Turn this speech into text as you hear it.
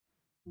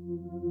Welcome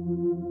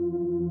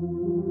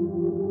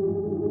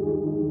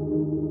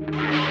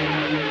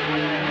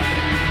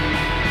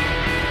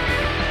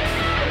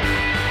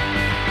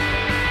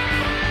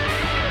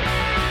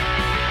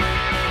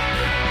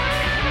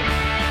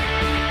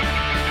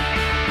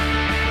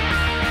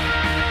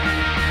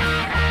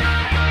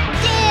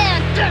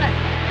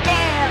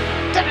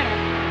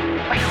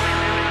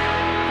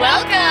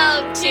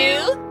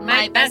to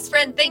My Best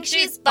Friend Thinks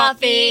She's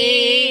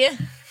Buffy.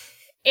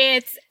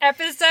 It's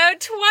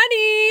episode 20,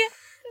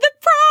 the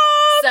prom!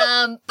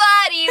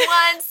 Somebody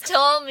once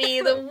told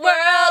me the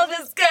world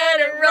was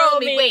gonna roll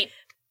me.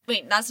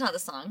 Wait, that's not the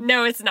song.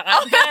 No, it's not.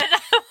 But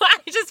I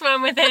just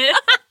went with it.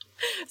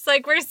 It's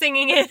like we're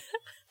singing it.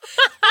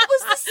 What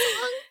was the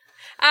song?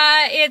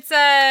 It's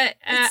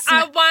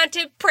I want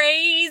to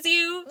praise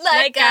you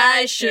like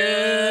I should.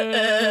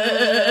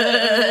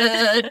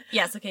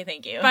 Yes, okay,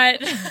 thank you.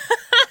 But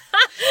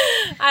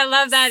I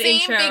love that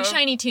Same intro. Big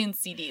Shiny Tunes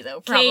CD,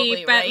 though,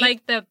 probably, but right?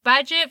 like the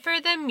budget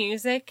for the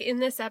music in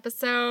this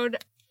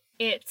episode,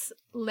 it's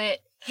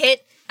lit.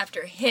 Hit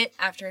after hit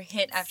after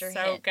hit after hit.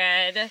 So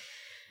good.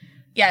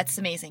 Yeah, it's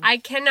amazing. I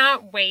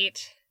cannot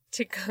wait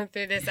to go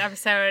through this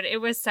episode.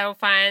 It was so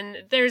fun.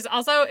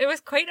 It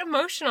was quite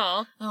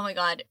emotional. Oh my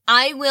god.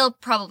 I will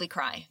probably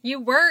cry. You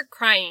were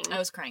crying. I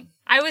was crying.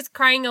 I was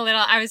crying a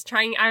little. I was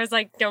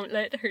like, don't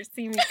let her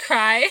see me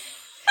cry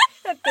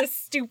at this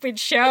stupid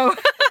show.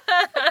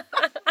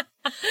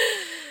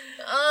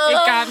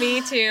 It got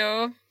me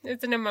too.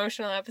 It's an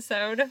emotional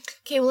episode.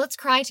 Okay, well, let's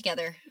cry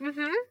together.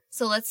 Mm-hmm.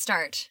 So let's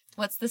start.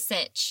 What's the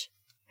sitch?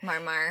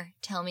 Marmar,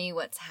 tell me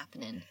what's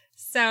happening.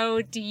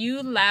 So, do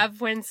you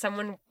love when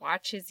someone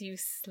watches you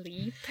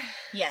sleep?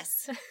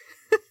 Yes.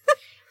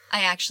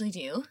 I actually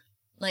do.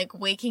 Like,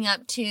 waking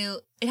up to...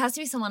 It has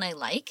to be someone I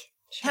like.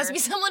 Sure. It has to be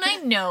someone I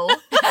know.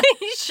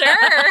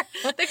 Sure.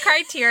 The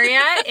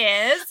criteria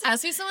is...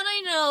 Has to be someone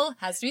I know.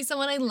 Has to be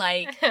someone I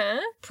like.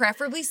 Uh-huh.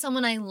 Preferably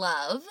someone I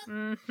love.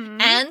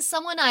 Mm-hmm. And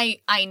someone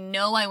I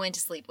know I went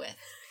to sleep with.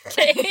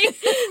 Okay.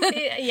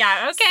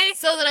 Yeah, okay.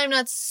 So that I'm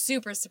not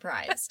super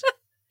surprised.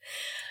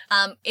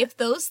 If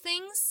those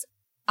things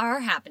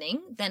are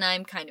happening, then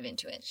I'm kind of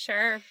into it.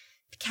 Sure.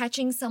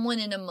 Catching someone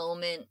in a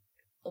moment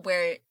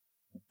where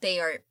they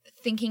are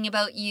thinking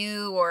about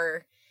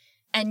you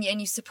and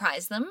you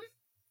surprise them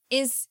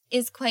is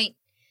quite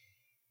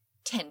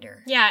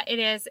tender. Yeah, it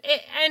is.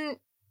 And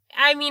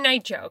I mean, I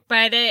joke,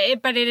 but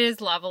it is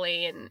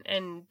lovely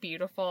and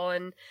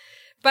beautiful.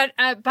 But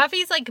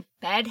Buffy's like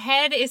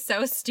bedhead is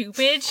so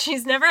stupid.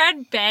 She's never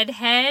had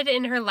bedhead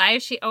in her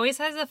life. She always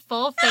has a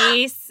full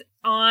face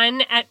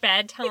on at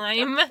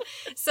bedtime.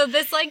 So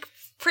this like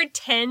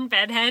pretend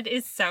bedhead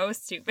is so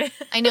stupid.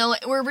 I know.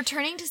 We're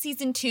returning to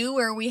season 2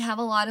 where we have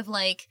a lot of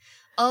like,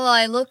 oh,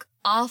 I look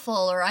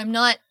awful, or I'm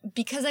not,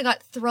 because I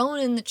got thrown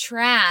in the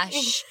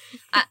trash,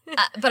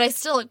 but I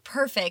still look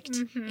perfect.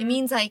 Mm-hmm. It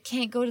means I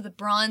can't go to the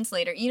bronze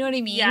later. You know what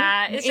I mean?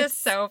 Yeah, it's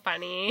just so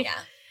funny. Yeah.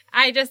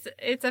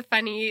 It's a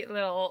funny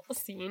little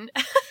scene.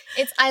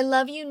 It's, I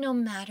love you no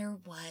matter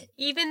what.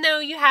 Even though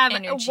you have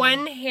Energy.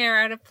 one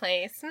hair out of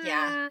place.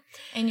 Yeah.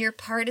 And your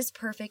part is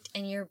perfect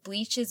and your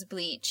bleach is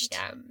bleached.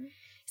 Yeah.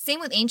 Same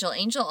with Angel.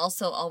 Angel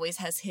also always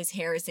has his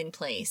hair is in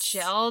place.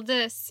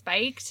 Gelled,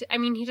 spiked. I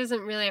mean, he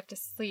doesn't really have to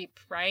sleep,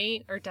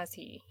 right? Or does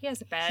he? He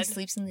has a bed. He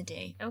sleeps in the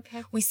day.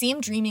 Okay. We see him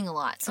dreaming a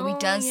lot, so he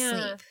does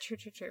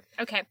sleep. True.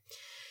 Okay.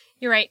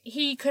 You're right.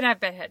 He could have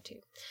bedhead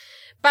too.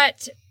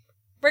 But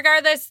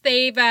regardless,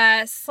 they've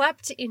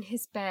slept in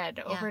his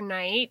bed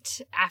overnight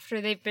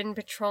after they've been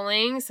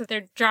patrolling. So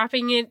they're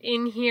dropping it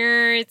in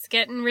here. It's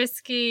getting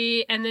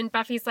risky. And then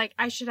Buffy's like,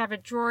 I should have a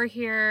drawer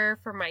here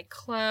for my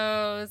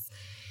clothes.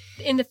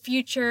 In the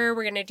future,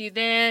 we're going to do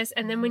this.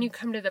 And then when you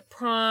come to the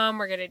prom,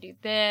 we're going to do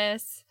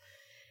this.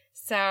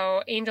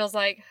 So Angel's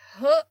like,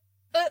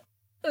 but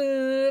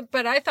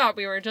I thought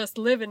we were just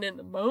living in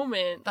the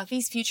moment.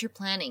 Buffy's future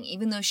planning,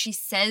 even though she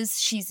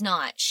says she's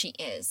not, she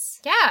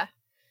is. Yeah.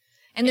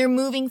 And they're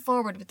moving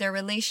forward with their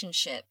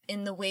relationship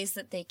in the ways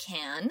that they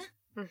can.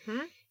 Mm-hmm.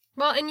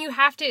 Well, and you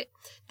have to,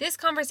 this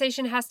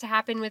conversation has to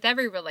happen with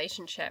every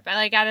relationship.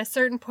 Like, at a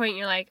certain point,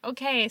 you're like,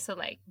 okay, so,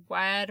 like,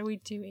 what are we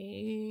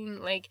doing?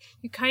 Like,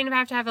 you kind of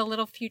have to have a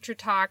little future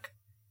talk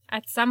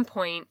at some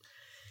point.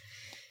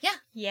 Yeah.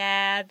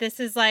 Yeah, this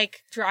is,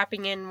 like,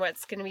 dropping in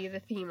what's going to be the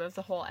theme of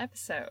the whole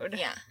episode.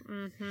 Yeah.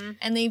 Mm-hmm.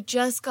 And they've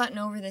just gotten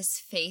over this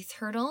faith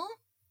hurdle,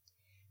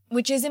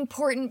 which is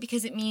important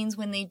because it means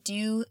when they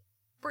do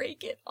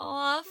break it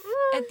off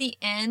at the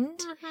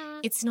end,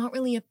 it's not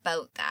really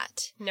about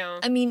that. No.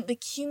 I mean, the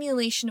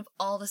accumulation of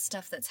all the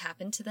stuff that's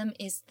happened to them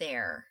is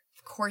there.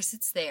 Of course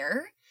it's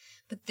there,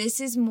 but this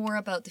is more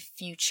about the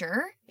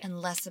future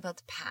and less about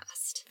the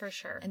past. For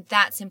sure. And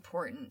that's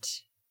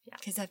important. Yeah.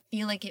 Because I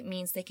feel like it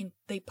means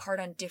they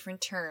part on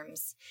different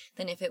terms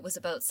than if it was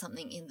about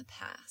something in the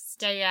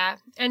past. Yeah.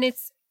 And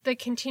it's the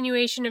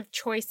continuation of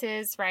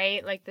choices,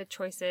 right? Like the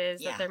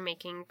choices that they're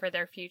making for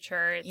their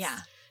future. It's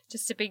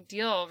just a big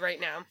deal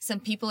right now. Some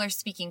people are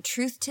speaking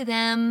truth to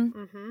them.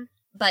 Mm-hmm.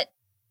 But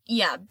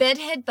yeah,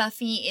 Bedhead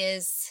Buffy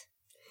is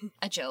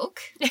a joke.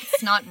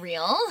 It's not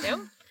real.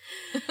 Nope.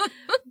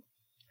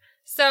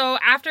 So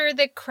after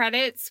the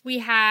credits, we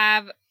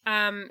have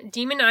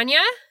Demon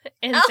Anya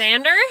and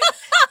Xander.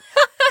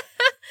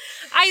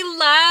 I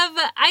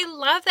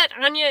love that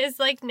Anya is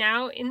like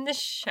now in the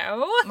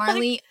show.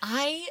 Marley,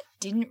 I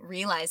didn't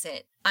realize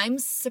it. I'm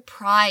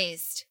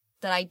surprised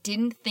that I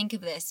didn't think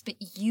of this, but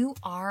you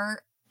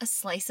are a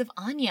slice of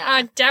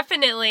Anya.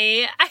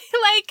 Definitely.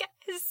 I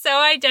so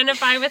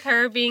identify with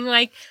her being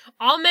like,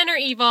 all men are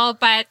evil,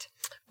 but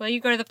will you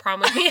go to the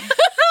prom with me?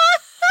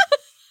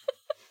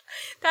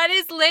 That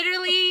is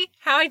literally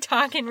how I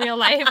talk in real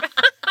life.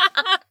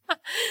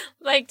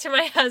 Like to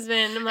my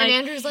husband. I'm like, and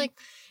Andrew's like,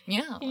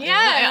 yeah.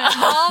 Yeah,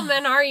 all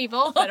men are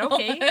evil, but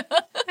okay.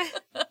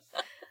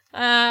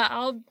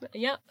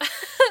 Yeah.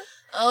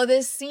 Oh,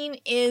 this scene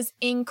is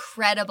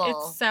incredible.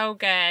 It's so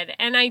good.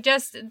 And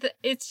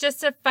it's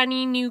just a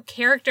funny new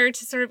character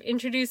to sort of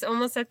introduce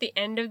almost at the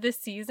end of the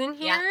season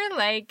here. Yeah.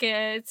 Like,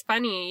 it's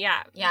funny.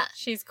 Yeah. Yeah.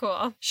 She's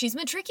cool. She's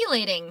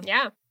matriculating.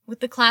 Yeah. With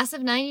the class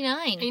of 99.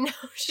 I know.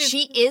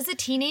 She is a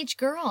teenage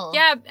girl.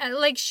 Yeah,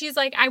 like she's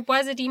like, I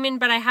was a demon,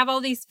 but I have all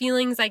these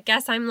feelings. I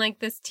guess I'm like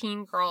this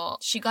teen girl.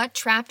 She got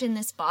trapped in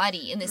this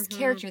body, in this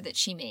character that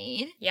she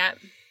made. Yeah.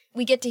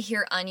 We get to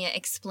hear Anya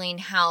explain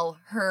how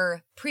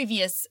her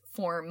previous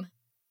form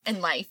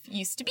and life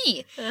used to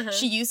be.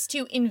 She used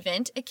to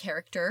invent a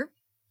character.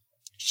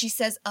 She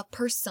says a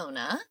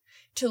persona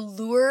to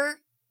lure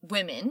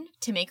women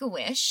to make a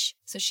wish.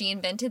 So she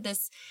invented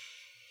this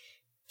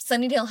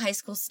Sunnydale High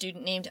School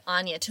student named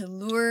Anya to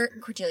lure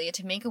Cordelia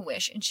to make a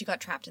wish, and she got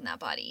trapped in that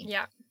body.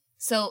 Yeah.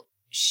 So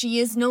she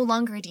is no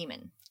longer a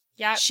demon.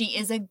 Yeah. She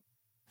is a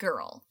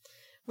girl.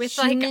 With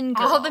like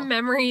all the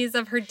memories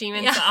of her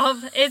demon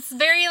self. It's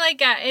very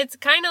like, it's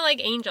kind of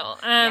like Angel.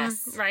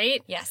 Yes.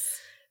 Right? Yes.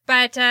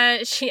 But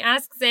she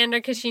asked Xander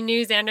because she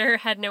knew Xander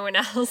had no one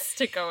else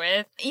to go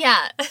with.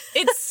 Yeah.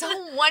 It's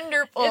so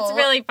wonderful. It's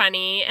really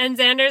funny. And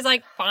Xander's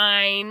like,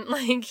 fine.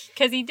 Like,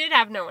 because he did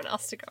have no one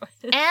else to go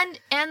with.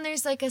 And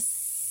there's like a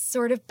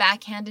sort of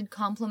backhanded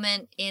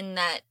compliment in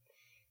that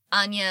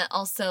Anya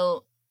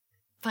also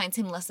finds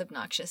him less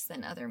obnoxious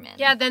than other men.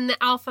 Yeah, than the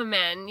alpha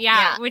men.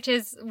 Yeah. which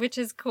is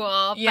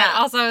cool. Yeah. But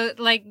also,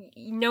 like,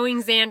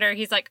 knowing Xander,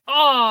 he's like,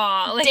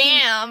 oh, like,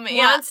 damn. He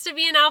wants to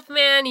be an alpha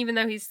man, even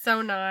though he's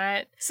so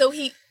not. So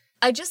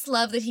I just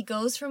love that he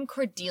goes from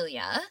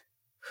Cordelia,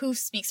 who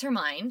speaks her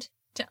mind,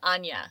 to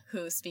Anya,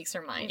 who speaks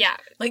her mind. Yeah.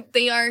 Like,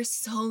 they are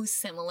so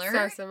similar.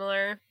 So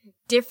similar.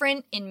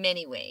 Different in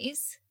many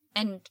ways,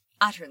 and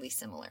utterly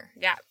similar.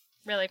 Yeah.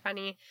 Really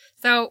funny.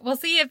 So we'll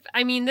see if,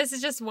 I mean, this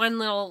is just one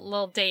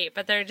little date,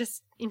 but they're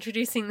just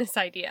introducing this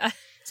idea.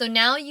 So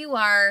now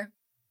your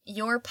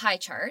pie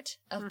chart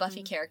of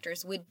Buffy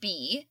characters would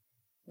be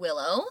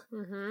Willow,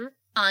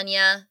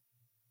 Anya,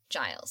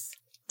 Giles.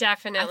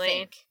 Definitely. I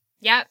think.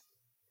 Yep.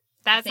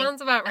 That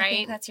sounds about right. I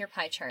think that's your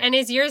pie chart. And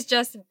is yours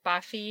just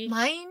Buffy?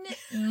 Mine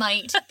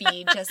might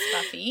be just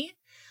Buffy.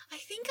 I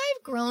think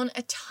I've grown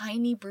a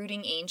tiny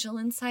brooding angel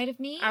inside of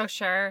me. Oh,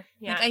 sure.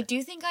 Yeah. Like, I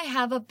do think I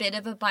have a bit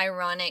of a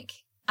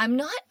Byronic. I'm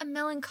not a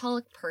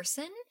melancholic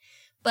person,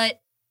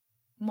 but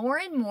more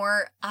and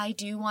more I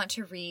do want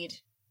to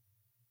read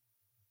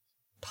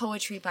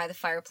poetry by the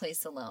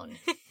fireplace alone.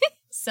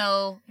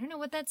 So, I don't know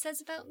what that says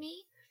about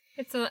me.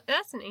 That's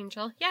an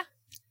angel. Yeah.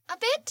 A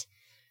bit.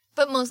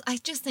 But I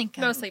just think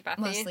mostly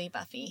Buffy. Mostly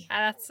Buffy.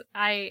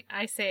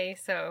 I say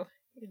so.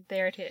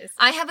 There it is.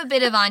 I have a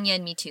bit of Anya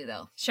in me too,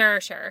 though. Sure.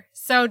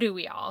 So do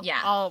we all.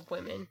 Yeah. All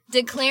women.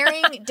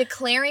 Declaring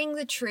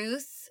the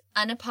truth,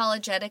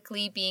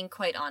 unapologetically being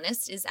quite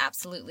honest, is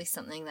absolutely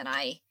something that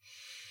I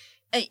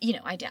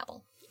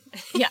dabble.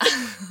 Yeah.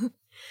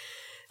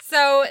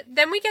 So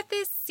then we get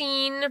this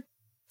scene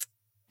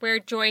where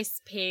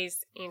Joyce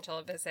pays Angel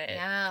a visit.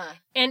 Yeah.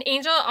 And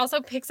Angel also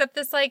picks up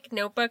this, like,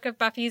 notebook of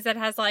Buffy's that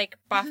has, like,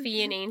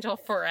 Buffy and Angel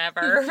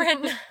Forever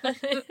written on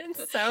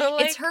it. So,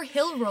 like... It's her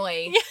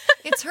Hilroy.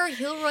 It's her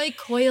Hilroy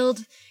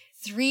coiled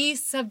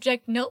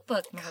 3-subject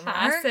notebook, Mama.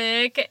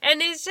 Classic.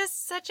 And it's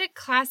just such a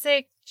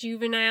classic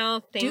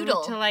juvenile thing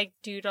to, like,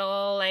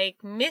 doodle. Like,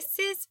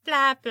 Mrs.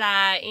 Blah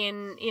Blah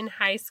in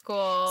high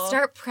school.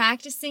 Start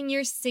practicing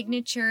your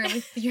signature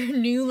with your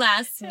new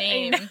last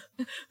name.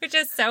 Which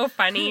is so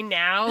funny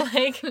now.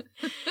 Like,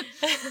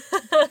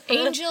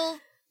 Angel,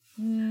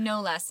 no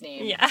last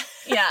name. Yeah.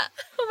 Yeah.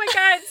 Oh my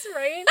God, it's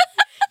right.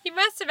 He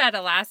must have had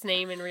a last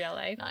name in real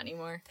life. Not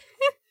anymore.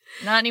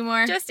 Not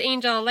anymore. Just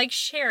Angel, like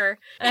Cher.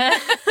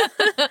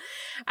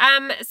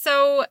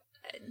 So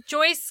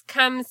Joyce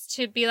comes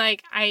to be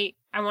like, I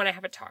want to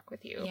have a talk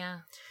with you. Yeah.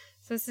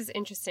 So this is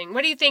interesting.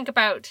 What do you think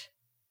about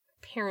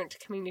a parent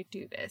coming to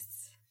do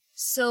this?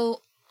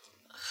 So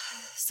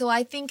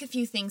I think a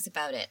few things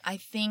about it. I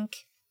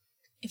think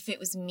if it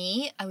was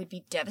me, I would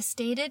be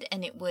devastated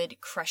and it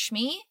would crush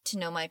me to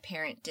know my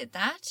parent did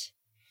that.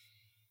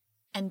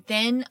 And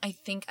then I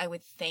think I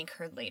would thank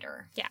her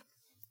later. Yeah.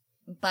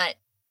 But,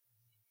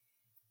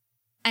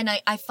 and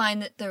I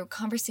find that the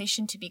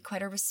conversation to be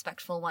quite a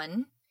respectful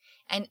one.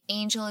 And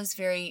Angel is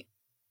very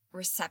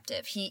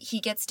receptive. He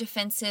gets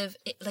defensive,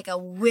 like a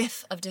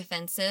whiff of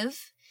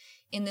defensive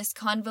in this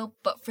convo,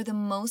 but for the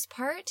most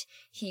part,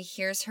 he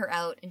hears her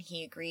out and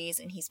he agrees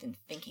and he's been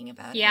thinking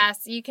about it.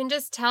 Yes, you can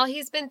just tell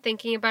he's been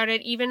thinking about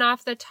it. Even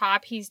off the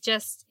top, he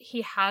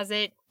has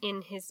it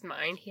in his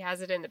mind. He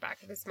has it in the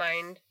back of his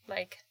mind.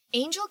 Like,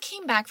 Angel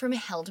came back from a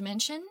hell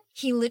dimension.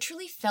 He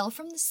literally fell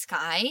from the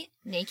sky,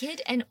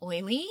 naked and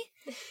oily,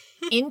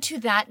 into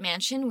that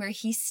mansion where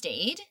he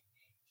stayed.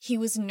 He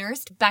was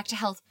nursed back to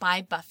health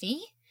by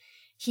Buffy.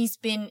 He's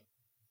been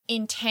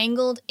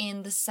entangled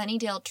in the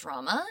Sunnydale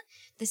drama.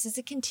 This is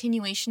a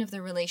continuation of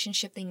the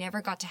relationship they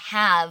never got to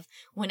have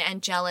when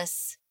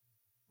Angelus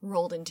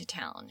rolled into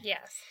town.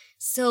 yes.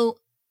 So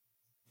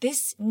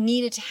this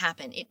needed to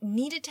happen. It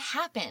needed to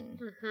happen.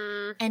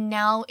 Mm-hmm. And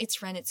now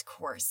it's run its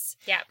course.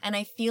 Yeah. And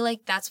I feel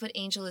like that's what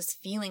Angel is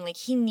feeling. Like,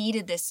 he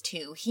needed this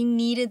too. He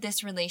needed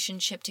this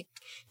relationship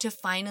to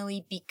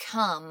finally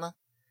become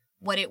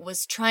what it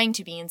was trying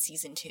to be in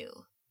season 2.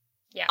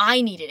 Yeah.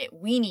 I needed it.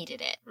 We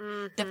needed it.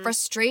 Mm-hmm. The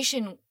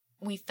frustration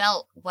we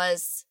felt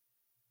was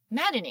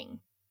maddening.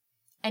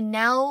 And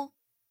now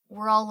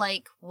we're all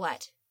like,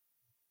 what?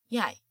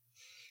 Yeah.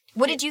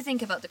 What did you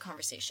think about the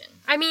conversation?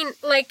 I mean,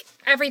 like,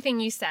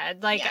 everything you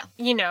said. Like, Yeah.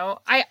 you know,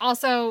 I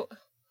also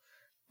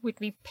would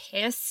be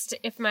pissed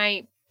if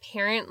my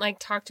parent, like,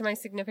 talked to my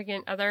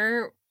significant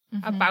other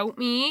about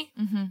me.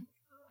 Mm-hmm.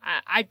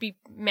 I'd be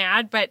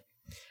mad, but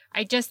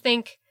I just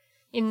think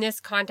in this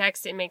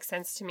context, it makes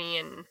sense to me,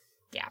 and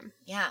yeah.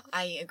 Yeah,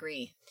 I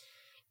agree.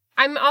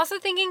 I'm also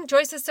thinking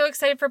Joyce is so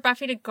excited for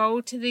Buffy to go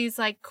to these,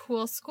 like,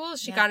 cool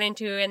schools she Yeah. got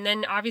into, and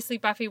then obviously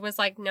Buffy was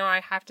like, no, I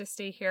have to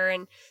stay here,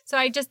 and so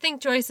I just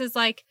think Joyce is,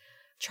 like,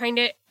 trying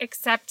to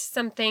accept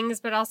some things,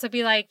 but also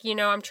be like, you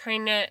know, I'm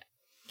trying to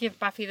give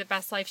Buffy the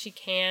best life she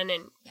can,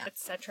 and Yeah.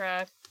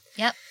 etc.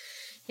 Yep.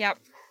 Yep.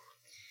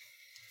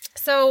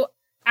 So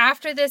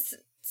after this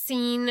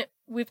scene,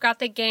 we've got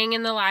the gang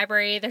in the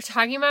library. They're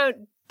talking about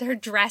their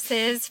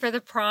dresses for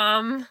the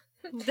prom.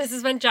 This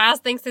is when Giles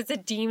thinks it's a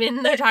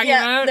demon they're talking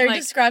about. They're like,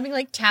 describing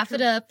like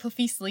taffeta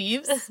puffy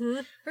sleeves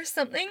Mhm. or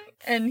something,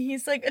 and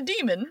he's like, a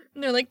demon.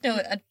 And they're like, no,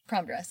 a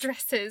prom dress.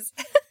 dresses.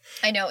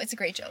 I know, it's a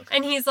great joke.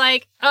 And he's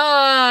like,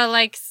 oh,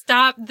 like,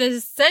 stop, the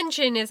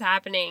ascension is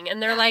happening.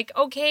 And they're Yeah. like,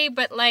 okay,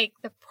 but like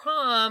the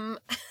prom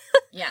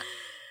Yeah.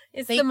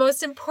 is They- the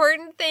most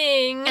important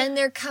thing. And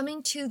they're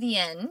coming to the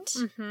end.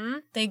 Mm-hmm.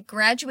 The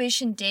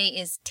graduation day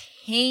is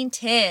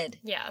tainted,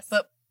 Yes.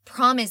 but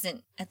prom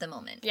isn't at the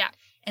moment. Yeah.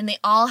 And they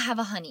all have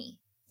a honey.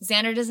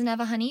 Xander doesn't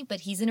have a honey,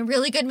 but he's in a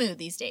really good mood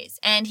these days.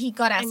 And he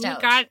got asked and he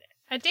out. got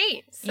a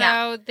date. So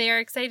Yeah. they're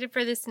excited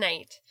for this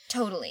night.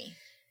 Totally.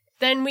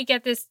 Then we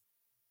get this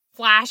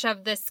flash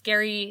of the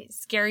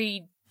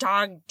scary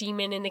dog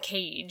demon in the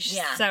cage.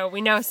 Yeah. So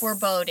we know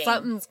Foreboding.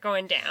 something's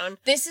going down.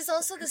 This is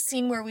also the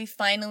scene where we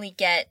finally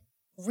get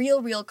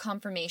real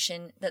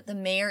confirmation that the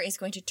mayor is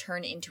going to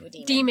turn into a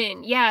demon.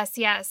 Demon, yes.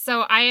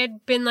 So I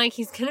had been like,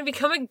 he's going to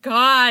become a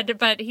god,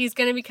 but he's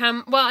going to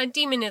become, well, a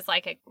demon is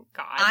like a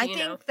god, I you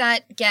think know?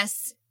 that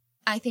guess,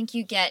 I think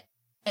you get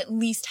at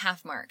least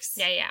half marks.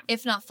 Yeah.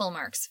 If not full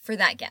marks for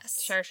that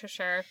guess.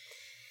 Sure.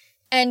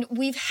 And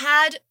we've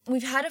had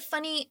a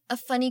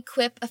funny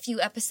quip a few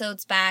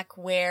episodes back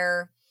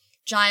where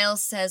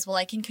Giles says, well,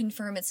 I can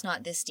confirm it's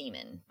not this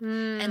demon.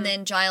 And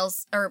then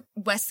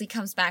Wesley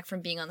comes back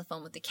from being on the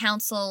phone with the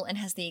council and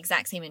has the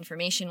exact same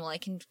information. Well, I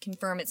can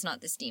confirm it's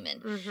not this demon.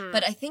 Mm-hmm.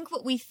 But I think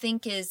what we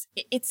think is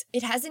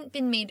it hasn't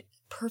been made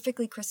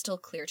perfectly crystal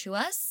clear to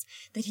us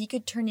that he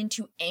could turn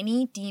into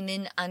any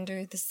demon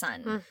under the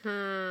sun.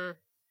 Mm-hmm.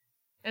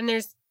 And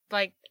there's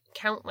like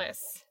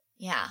countless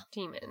Yeah.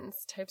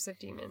 types of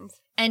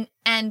demons.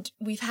 And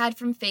we've had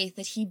from Faith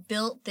that he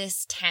built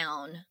this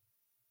town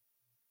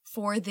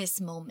for this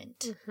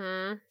moment.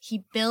 Mm-hmm.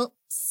 He built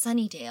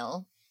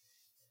Sunnydale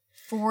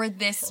for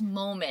this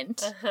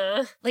moment.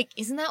 Uh-huh. Like,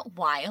 isn't that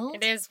wild?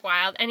 It is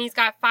wild. And he's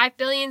got 5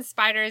 billion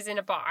spiders in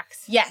a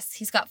box. Yes,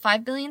 he's got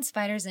 5 billion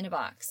spiders in a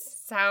box.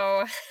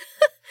 So,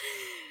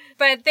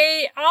 but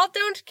they all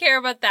don't care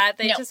about that.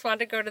 They No. just want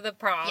to go to the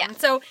prom. Yeah.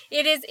 So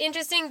it is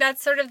interesting.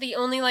 That's sort of the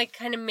only like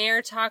kind of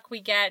mayor talk we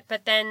get.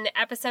 But then the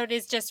episode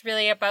is just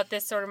really about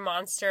this sort of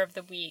monster of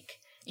the week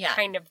Yeah.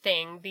 kind of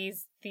thing.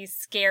 These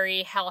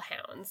scary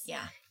hellhounds.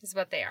 Yeah. Is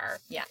what they are.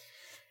 Yeah.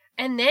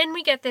 And then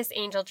we get this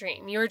angel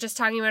dream. You were just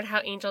talking about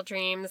how angel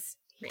dreams.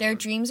 Their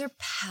dreams are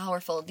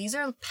powerful. These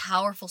are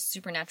powerful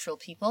supernatural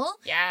people.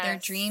 Yes. Their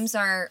dreams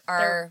are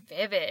They're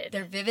vivid.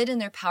 they're vivid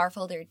and they're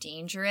powerful. They're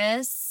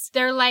dangerous.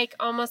 They're like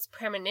almost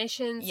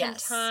premonitions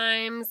Yes.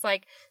 sometimes.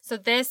 Like, so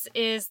this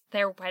is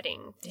their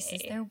wedding day. This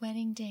is their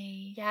wedding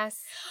day.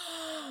 Yes.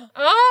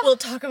 Oh, We'll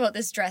talk about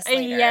this dress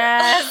later.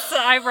 yes.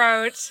 I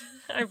wrote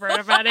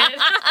about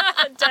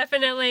it.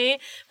 Definitely.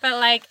 But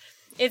like,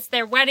 it's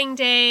their wedding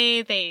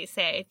day. They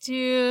say I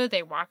do.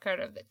 They walk out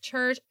of the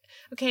church.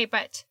 Okay,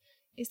 but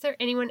is there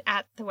anyone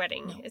at the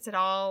wedding? No. Is it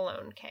all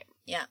alone? Okay.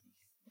 Yeah.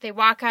 They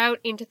walk out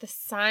into the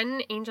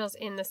sun. Angel's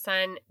in the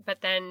sun,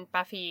 but then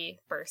Buffy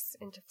bursts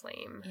into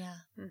flame. Yeah.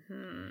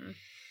 Mm-hmm.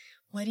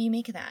 What do you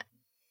make of that?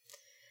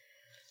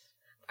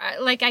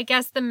 Like, I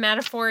guess the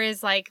metaphor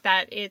is like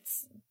that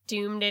it's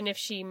doomed, and if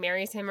she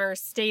marries him or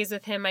stays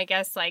with him, I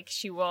guess, like,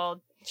 she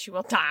will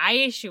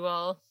die. She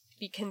will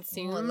be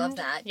consumed. Oh, I love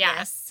that. Yeah,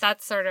 yes.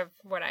 That's sort of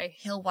what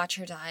He'll watch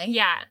her die.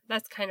 Yeah,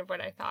 that's kind of what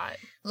I thought.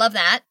 Love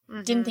that.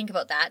 Mm-hmm. Didn't think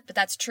about that, but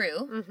that's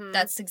true. Mm-hmm.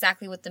 That's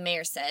exactly what the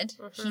mayor said.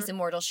 Mm-hmm. He's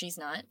immortal, she's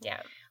not.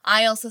 Yeah.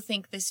 I also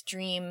think this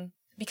dream,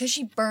 because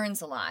she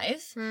burns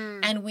alive,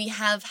 and we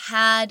have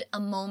had a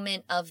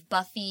moment of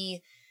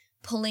Buffy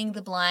pulling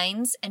the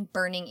blinds and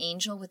burning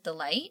Angel with the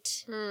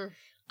light.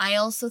 I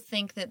also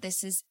think that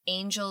this is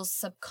Angel's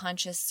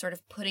subconscious sort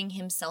of putting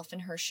himself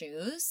in her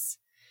shoes,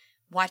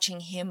 watching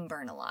him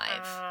burn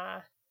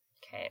alive.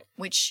 Okay.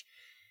 Which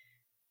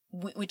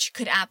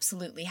could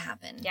absolutely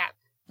happen. Yeah.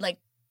 Like,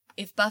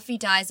 if Buffy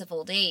dies of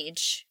old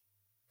age,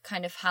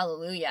 kind of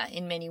hallelujah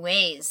in many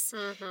ways.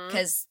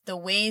 Because the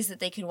ways that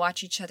they could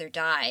watch each other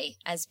die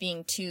as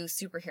being two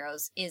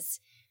superheroes is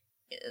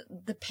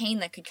the pain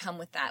that could come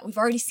with that. We've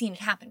already seen it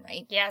happen,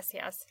 right? Yes.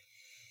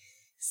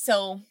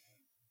 So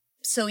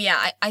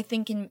yeah, I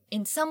think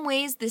in some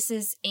ways this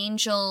is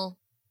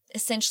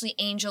essentially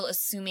Angel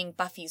assuming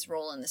Buffy's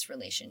role in this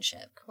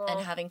relationship. Cool.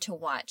 And having to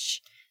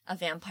watch a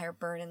vampire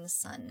burn in the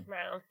sun.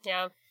 Wow.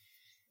 Yeah.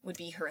 Would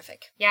be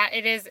horrific. Yeah,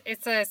 it is.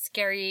 It's a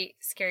scary,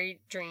 scary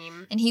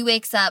dream. And he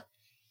wakes up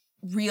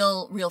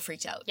real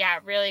freaked out. Yeah,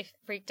 really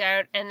freaked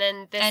out. And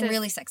then this And is...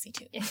 really sexy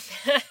too.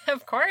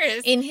 Of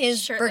course. In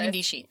his Shirtless.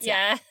 burgundy sheets.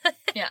 Yeah.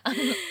 Yeah.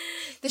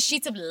 The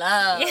sheets of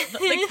love.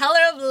 The color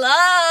of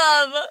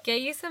love.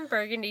 Get you some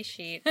burgundy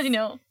sheets. I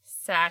know.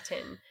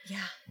 Satin.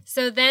 Yeah.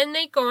 So then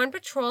they go on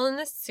patrol in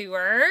the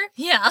sewer.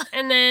 Yeah.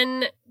 And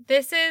then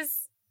this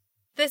is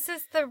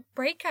the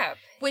breakup.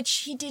 Which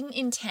he didn't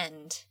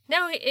intend.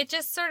 No, it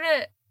just sort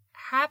of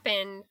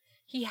happened.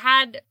 He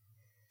had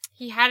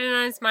it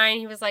on his mind.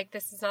 He was like,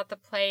 this is not the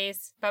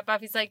place. But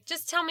Buffy's like,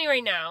 just tell me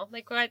right now.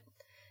 Like, what?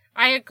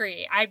 I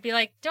agree. I'd be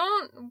like,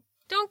 don't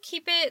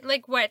keep it.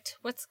 Like,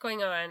 what's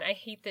going on? I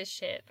hate this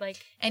shit.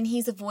 Like, and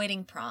he's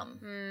avoiding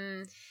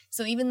prom.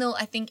 So even though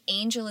I think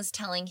Angel is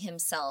telling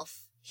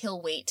himself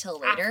he'll wait till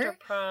later. After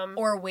prom.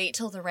 Or wait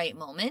till the right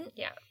moment.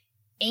 Yeah.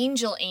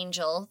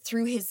 Angel,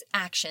 through his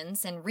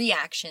actions and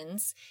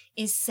reactions,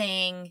 is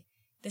saying,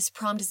 this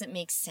prom doesn't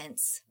make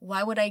sense.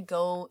 Why would I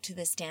go to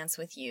this dance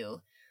with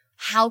you?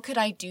 How could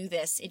I do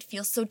this? It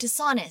feels so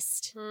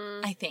dishonest,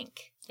 I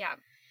think. Yeah.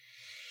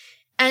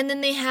 And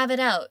then they have it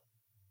out.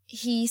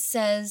 He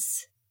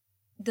says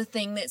the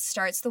thing that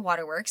starts the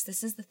waterworks.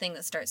 This is the thing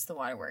that starts the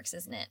waterworks,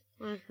 isn't it?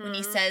 Mm-hmm. When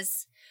he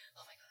says,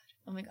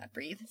 oh my God,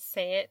 breathe.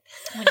 Say it.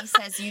 When he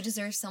says, you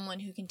deserve someone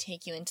who can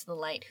take you into the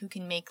light, who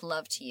can make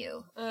love to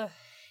you. Ugh.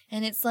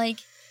 And it's like,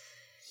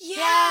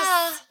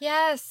 yeah.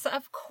 Yes,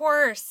 of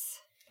course.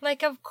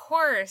 Like, of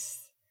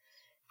course.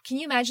 Can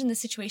you imagine the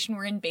situation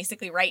we're in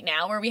basically right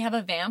now, where we have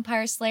a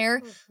vampire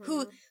slayer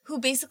who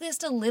basically has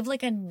to live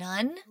like a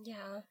nun?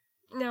 Yeah.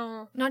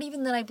 No. Not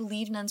even that I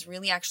believe nuns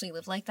really actually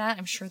live like that.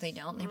 I'm sure they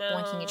don't. They're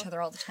boinking each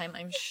other all the time,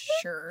 I'm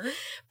sure.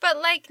 But,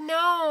 like,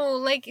 no.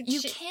 Like,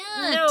 you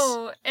can't.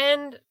 No.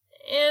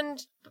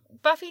 And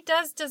Buffy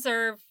does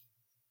deserve,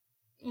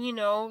 you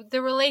know,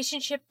 the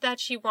relationship that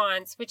she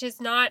wants, which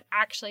is not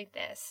actually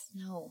this.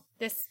 No.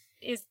 This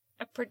is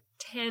a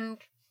pretend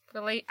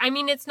I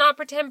mean, it's not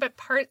pretend, but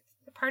part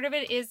of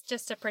it is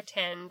just a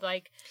pretend.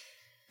 Like,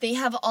 they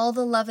have all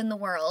the love in the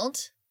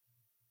world,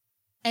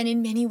 and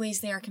in many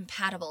ways they are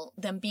compatible.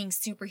 Them being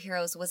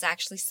superheroes was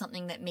actually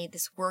something that made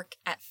this work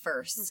at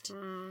first.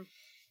 Mm-hmm.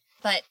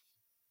 But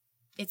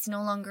it's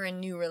no longer a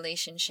new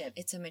relationship.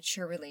 It's a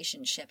mature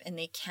relationship, and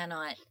they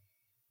cannot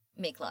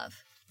make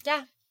love.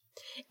 Yeah.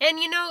 And,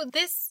 you know,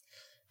 this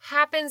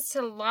happens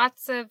to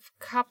lots of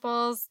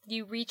couples.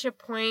 You reach a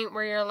point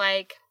where you're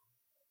like,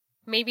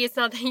 maybe it's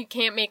not that you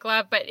can't make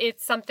love, but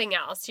it's something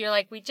else. You're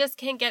like, we just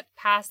can't get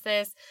past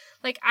this.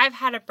 Like, I've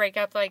had a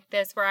breakup like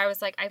this where I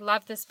was like, I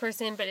love this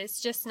person, but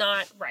it's just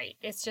not right.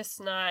 It's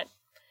just not,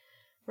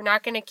 we're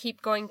not going to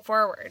keep going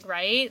forward,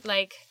 right?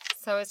 Like,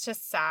 so it's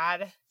just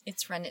sad.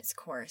 It's run its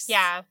course.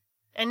 Yeah.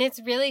 And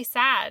it's really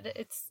sad.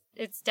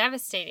 It's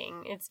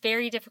devastating. It's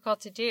very difficult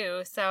to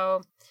do.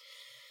 So,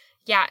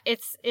 yeah,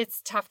 it's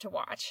tough to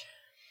watch.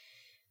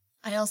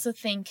 I also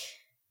think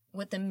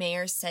what the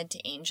mayor said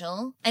to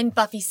Angel, and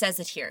Buffy says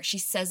it here. She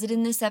says it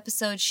in this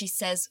episode. She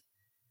says,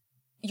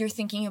 you're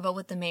thinking about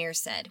what the mayor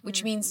said,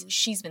 which means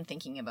she's been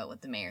thinking about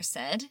what the mayor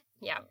said.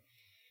 Yeah.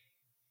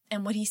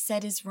 And what he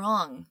said is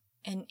wrong.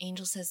 And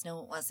Angel says, no,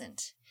 it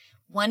wasn't.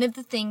 One of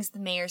the things the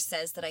mayor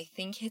says that I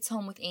think hits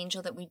home with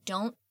Angel that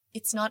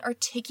it's not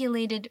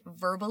articulated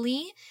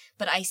verbally,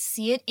 but I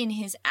see it in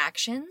his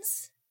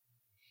actions,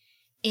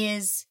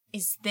 is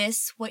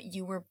this what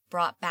you were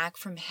brought back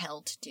from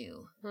hell to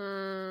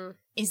do?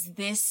 Is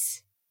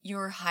this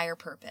your higher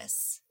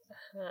purpose?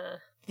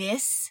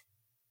 This?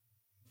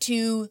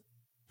 To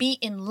be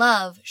in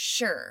love,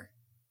 sure.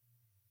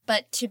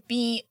 But to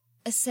be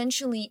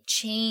essentially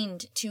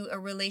chained to a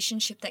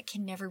relationship that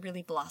can never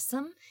really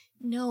blossom?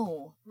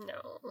 No.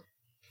 No.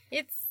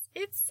 It's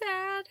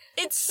sad.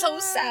 It's so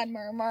sad,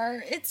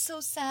 Marmar. It's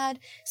so sad.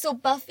 So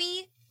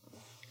Buffy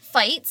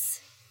fights,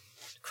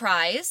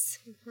 cries,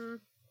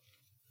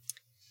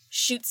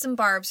 shoots some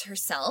barbs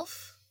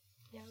herself.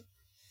 Yeah.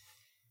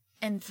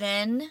 And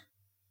then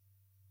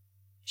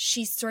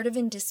she's sort of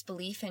in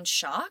disbelief and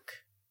shock.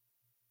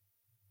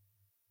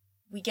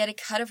 We get a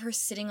cut of her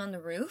sitting on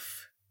the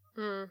roof.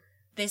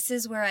 This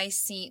is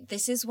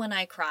when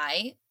I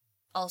cry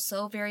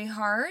also very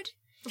hard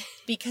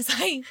because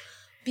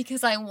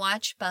I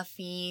watch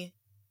Buffy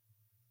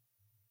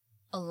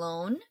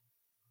alone,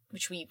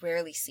 which we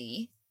rarely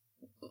see.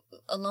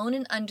 Alone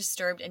and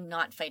undisturbed and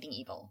not fighting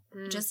evil.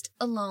 Just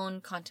alone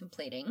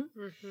contemplating.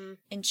 Mm-hmm.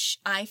 And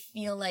I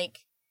feel,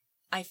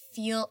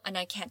 and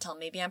I can't tell,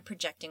 maybe I'm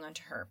projecting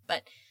onto her,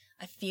 but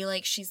I feel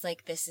like she's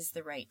like, this is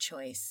the right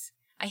choice.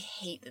 I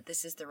hate that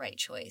this is the right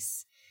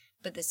choice,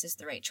 but this is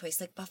the right choice.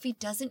 Like, Buffy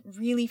doesn't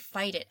really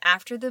fight it.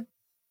 After the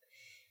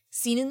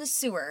scene in the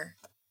sewer,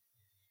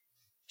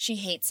 she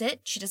hates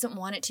it. She doesn't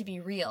want it to be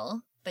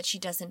real, but she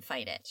doesn't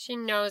fight it. She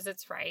knows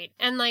it's right.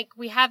 And, like,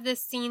 we have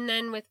this scene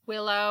then with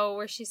Willow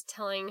where she's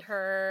telling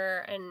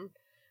her, and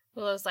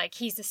Willow's like,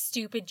 he's a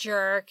stupid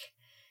jerk.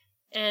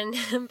 And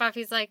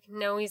Buffy's like,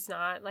 no, he's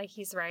not. Like,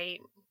 he's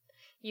right.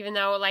 Even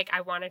though, like,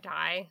 I want to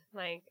die.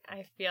 Like,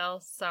 I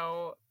feel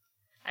so...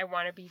 I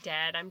want to be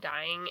dead. I'm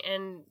dying.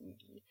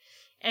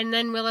 And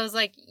then Willow's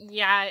like,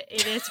 yeah,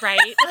 it is right.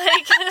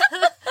 Like,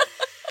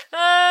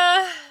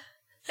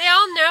 they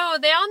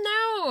all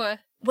know.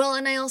 Well,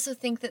 and I also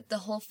think that the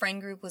whole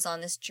friend group was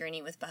on this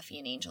journey with Buffy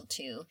and Angel,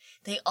 too.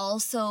 They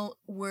also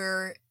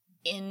were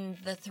in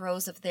the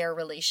throes of their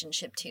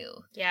relationship,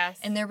 too. Yes.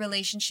 And their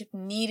relationship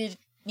needed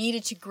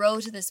to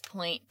grow to this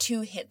point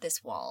to hit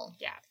this wall.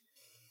 Yeah.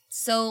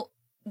 So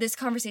this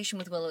conversation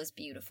with Willow is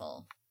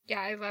beautiful.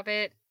 Yeah, I love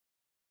it.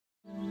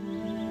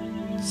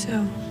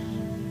 So,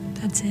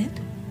 that's it?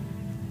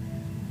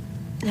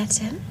 That's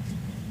it?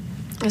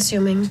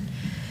 Assuming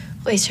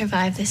we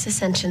survive this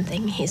ascension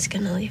thing, he's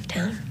gonna leave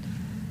town.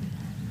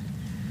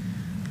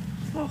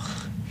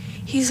 Oh,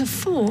 he's a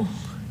fool.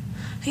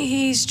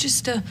 He's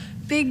just a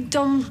big,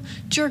 dumb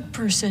jerk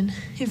person,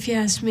 if you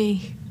ask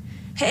me.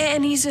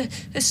 And he's a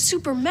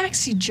super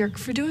maxi jerk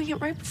for doing it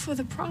right before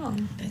the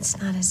prom. It's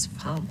not his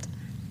fault.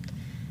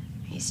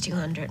 He's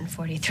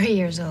 243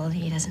 years old.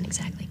 He doesn't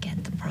exactly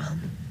get the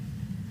prom.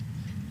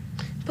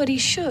 But he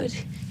should,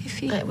 if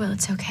he... Well,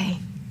 it's okay.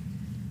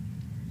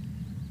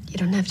 You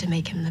don't have to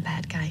make him the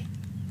bad guy.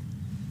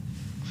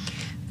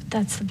 But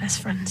that's the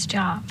best friend's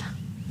job.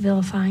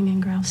 Vilifying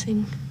and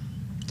grousing.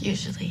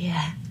 Usually,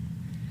 yeah.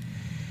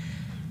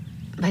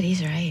 But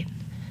he's right.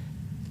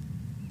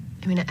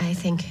 I mean, I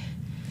think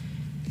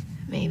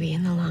maybe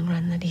in the long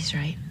run that he's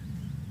right.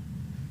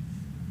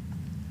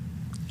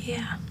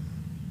 Yeah.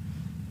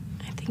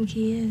 I think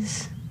he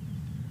is.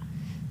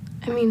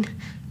 I mean,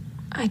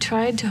 I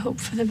tried to hope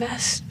for the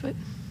best, but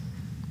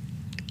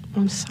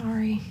I'm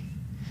sorry.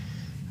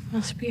 It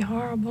must be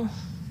horrible.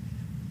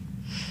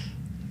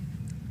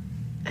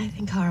 I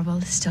think horrible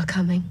is still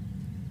coming.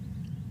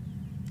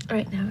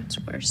 Right now, it's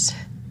worse.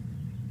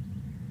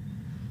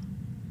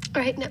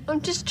 Right now,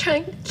 I'm just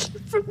trying to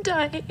keep from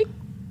dying.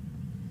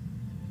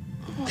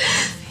 Oh,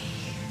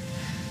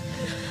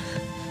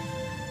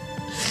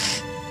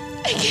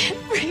 I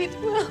can't breathe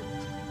well.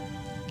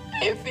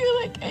 I feel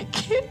like I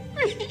can't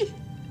breathe.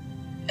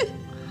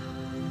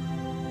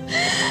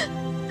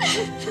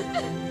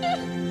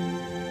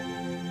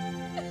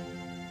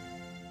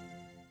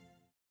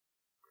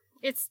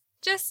 It's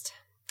just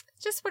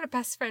what a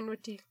best friend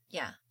would do.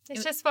 Yeah.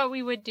 It's just what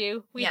we would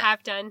do. We Yeah.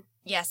 have done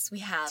Yes, we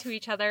have. to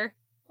each other.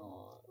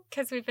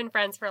 Because we've been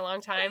friends for a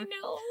long time. I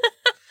know.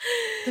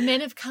 The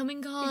men have come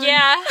and gone.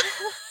 Yeah.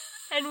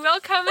 And we'll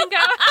come and go.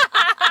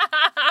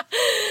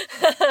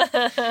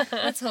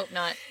 Let's hope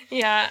not.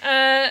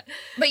 Yeah.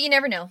 But you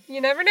never know. You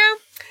never know.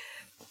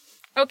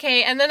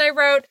 Okay, and then I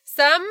wrote,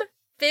 some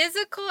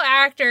physical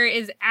actor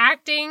is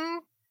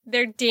acting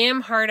their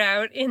damn heart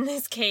out in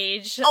this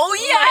cage. Oh,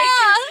 yeah!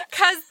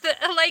 Because,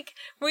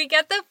 we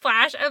get the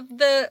flash of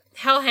the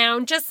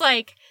Hellhound, just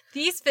like,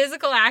 these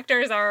physical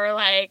actors are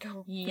like,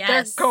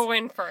 Yes. they're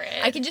going for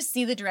it. I can just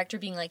see the director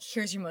being like,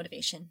 here's your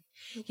motivation.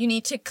 You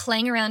need to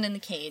clang around in the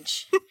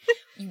cage.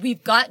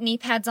 We've got knee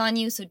pads on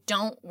you, so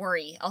don't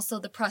worry. Also,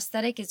 the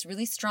prosthetic is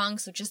really strong,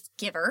 so just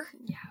give her.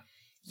 Yeah.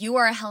 You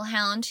are a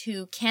hellhound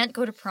who can't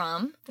go to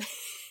prom.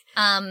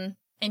 And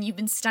you've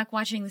been stuck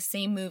watching the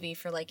same movie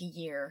for like a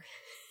year.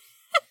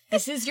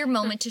 This is your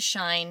moment to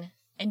shine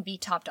and be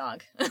top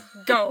dog.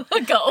 Go.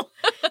 Go.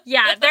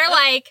 Yeah, they're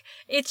like,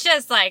 it's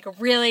just like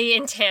really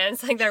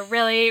intense. Like they're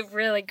really,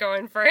 really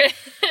going for it.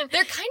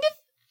 They're kind of,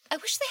 I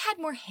wish they had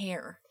more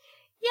hair.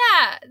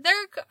 Yeah,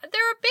 they're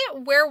a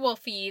bit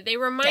werewolfy. They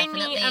remind me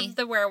Definitely. of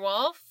the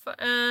werewolf.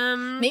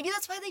 Maybe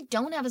that's why they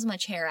don't have as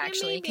much hair,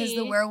 actually, because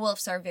the maybe.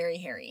 werewolves are very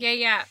hairy.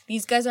 Yeah.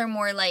 These guys are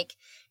more like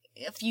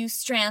a few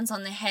strands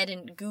on the head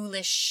and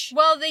ghoulish.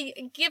 Well,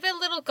 they give a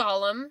little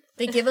Gollum.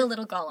 They give a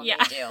little Gollum.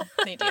 Yeah.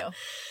 They do.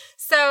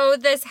 So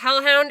this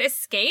hellhound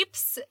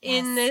escapes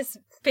in Yes. this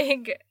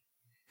big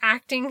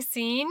acting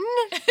scene.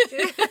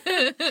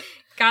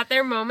 Got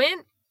their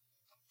moment.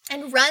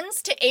 And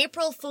runs to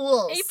April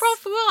Fools. April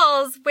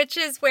Fools, which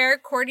is where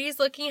Cordy's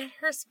looking at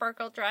her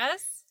sparkle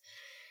dress.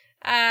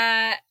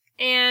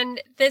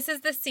 And this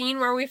is the scene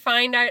where we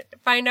find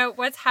out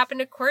what's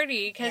happened to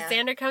Cordy, because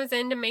Xander comes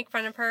in to make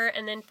fun of her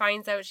and then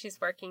finds out she's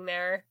working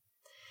there.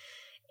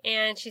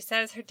 And she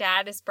says her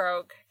dad is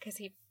broke because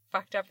he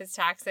fucked up his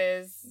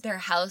taxes. Their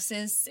house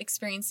is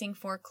experiencing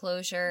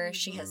foreclosure. Mm-hmm.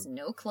 She has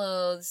no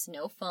clothes,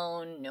 no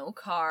phone, no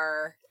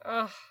car.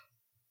 Ugh.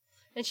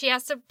 And she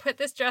has to put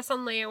this dress on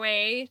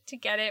layaway to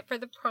get it for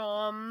the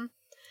prom.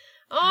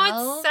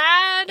 Oh, it's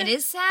sad. It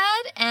is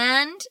sad,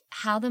 and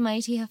how the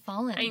mighty have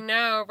fallen. I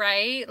know,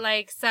 right?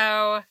 Like,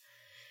 so,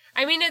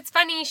 I mean, it's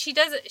funny.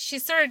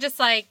 She's sort of just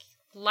like,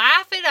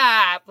 laugh it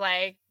up.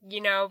 Like, you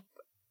know,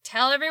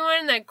 tell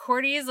everyone that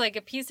Cordy is like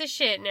a piece of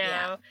shit now.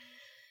 Yeah.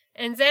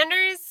 And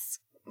Xander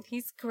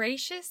he's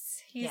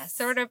gracious. He's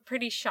sort of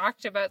pretty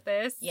shocked about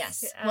this.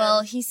 Yes.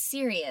 Well, he's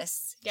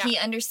serious. Yeah. He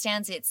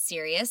understands it's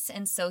serious,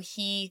 and so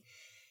he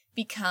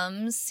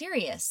becomes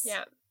serious.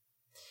 Yeah.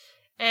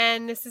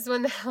 And this is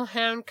when the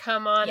Hellhound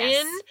come on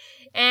in.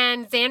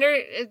 And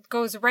Xander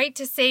goes right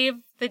to save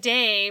the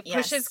day,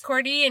 pushes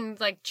Cordy, and,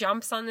 like,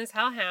 jumps on this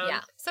Hellhound.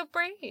 Yeah. So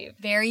brave.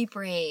 Very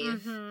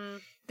brave. Mm-hmm.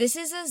 This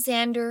is a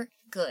Xander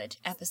good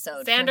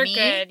episode Xander for me.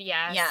 Good,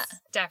 yes. Yeah.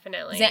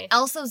 Definitely.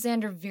 Also,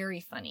 Xander very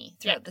funny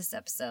throughout this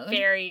episode.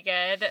 Very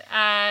good.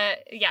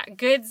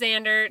 Good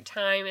Xander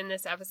time in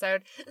this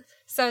episode.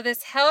 So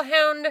this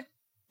Hellhound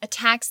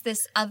attacks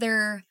this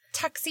other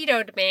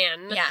tuxedoed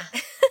man. Yeah.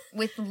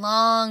 With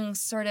long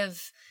sort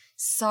of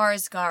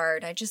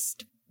Sarsgaard. I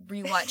just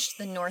rewatched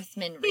The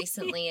Northman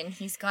recently, and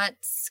he's got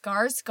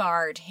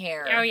Skarsgård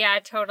hair. Oh yeah,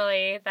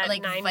 totally. That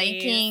like 90s.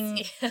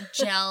 Viking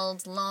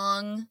gelled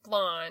long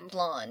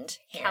blonde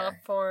hair.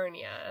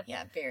 California.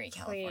 Yeah, very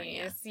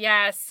California. Please.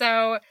 Yeah,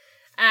 so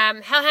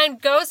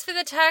Hellhound goes for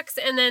the tux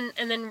and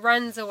then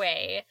runs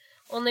away.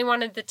 Only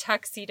wanted the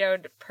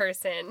tuxedoed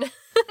person.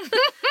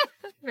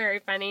 Very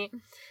funny.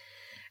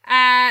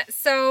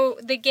 So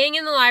the gang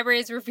in the library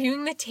is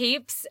reviewing the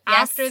tapes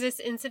after this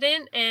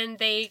incident, and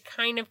they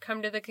kind of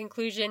come to the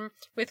conclusion,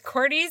 with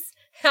Cordy's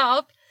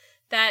help,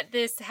 that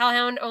this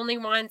Hellhound only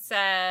wants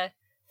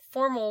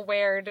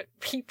formal-weared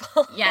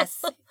people.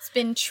 Yes, it's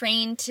been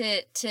trained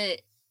to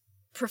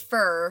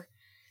prefer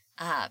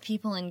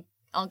people in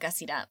all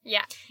gussied up.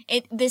 Yeah.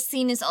 This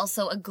scene is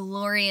also a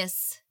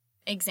glorious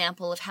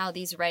example of how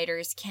these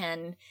writers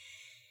can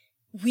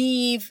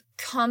weave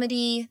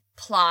comedy,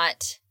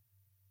 plot,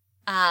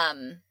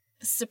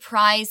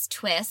 surprise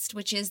twist,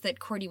 which is that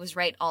Cordy was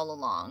right all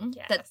along.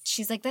 Yes. That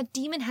she's like, that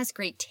demon has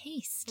great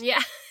taste.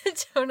 Yeah,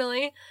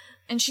 totally.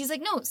 And she's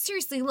like, no,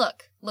 seriously,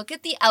 look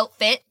at the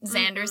outfit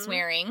Xander's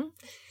wearing.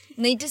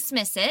 And they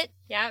dismiss it.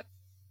 Yep.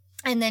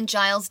 And then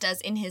Giles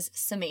does in his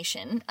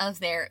summation of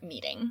their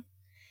meeting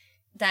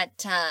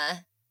that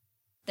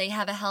they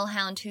have a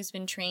Hellhound who's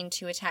been trained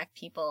to attack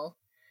people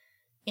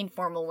in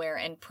formal wear,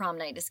 and prom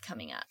night is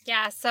coming up.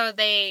 Yeah, so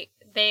they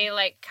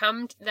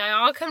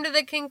all come to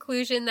the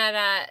conclusion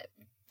that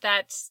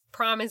that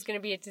prom is going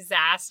to be a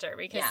disaster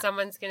because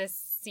someone's going to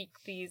seek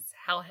these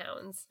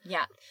Hellhounds.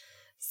 Yeah.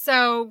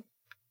 So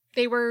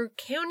they were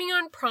counting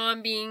on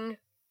prom being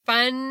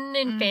fun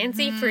and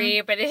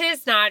fancy-free, but it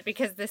is not,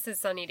 because this is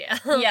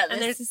Sunnydale. Yeah,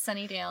 this is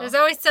Sunnydale. There's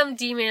always some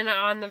demon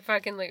on the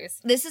fucking loose.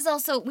 This is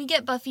also, we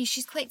get Buffy,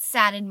 she's quite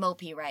sad and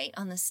mopey, right,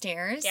 on the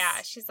stairs.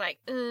 Yeah, she's like,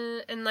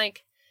 and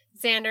like,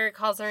 Xander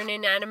calls her an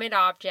inanimate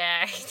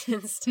object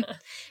and stuff.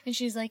 And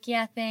she's like,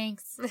 yeah,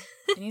 thanks.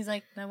 And he's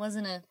like, that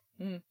wasn't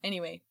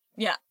anyway.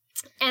 Yeah.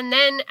 And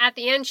then at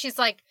the end, she's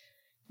like,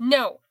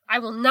 no, I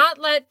will not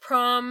let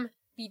prom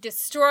be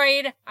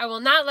destroyed. I will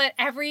not let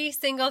every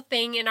single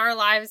thing in our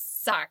lives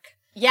suck.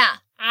 Yeah.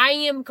 I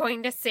am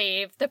going to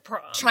save the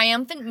prom.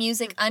 Triumphant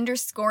music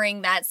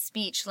underscoring that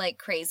speech like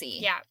crazy.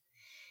 Yeah.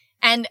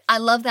 And I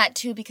love that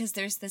too, because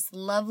there's this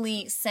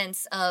lovely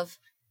sense of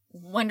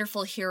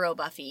wonderful hero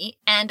Buffy,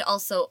 and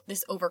also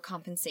this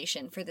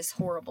overcompensation for this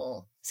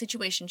horrible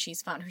situation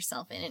she's found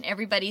herself in. And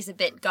everybody's a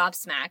bit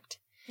gobsmacked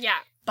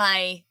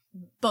by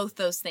both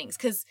those things,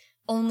 because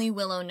only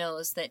Willow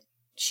knows that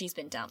she's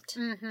been dumped.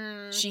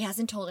 Mm-hmm. She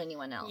hasn't told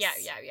anyone else.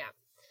 Yeah.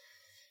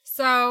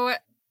 So,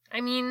 I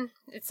mean,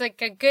 it's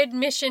like a good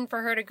mission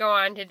for her to go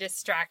on to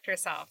distract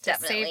herself.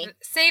 Definitely. To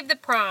save the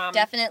prom.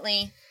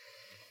 Definitely.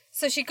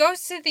 So she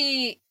goes to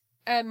the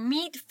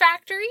meat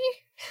factory.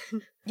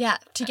 Yeah,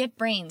 to get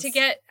brains.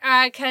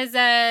 Because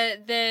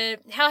the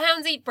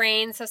Hellhounds eat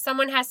brains, so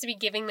someone has to be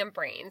giving them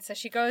brains. So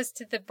she goes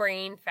to the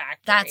brain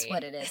factory. That's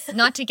what it is.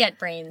 Not to get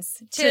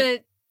brains. to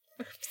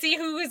see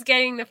who is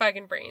getting the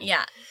fucking brains.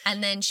 Yeah,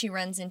 and then she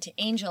runs into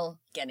Angel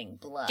getting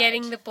blood.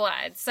 Getting the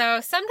blood.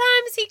 So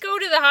sometimes he go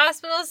to the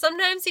hospital,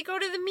 sometimes he go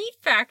to the meat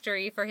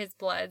factory for his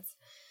bloods.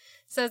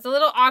 So it's a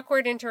little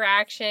awkward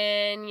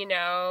interaction, you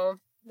know.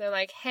 They're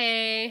like,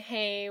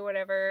 hey,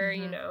 whatever,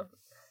 you know.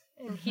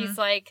 And he's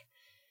like,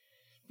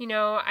 you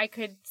know, I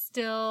could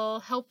still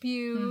help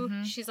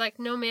you. She's like,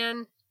 no,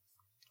 man.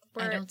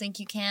 I don't think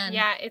you can.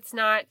 Yeah, it's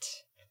not.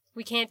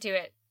 We can't do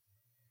it.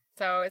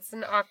 So it's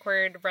an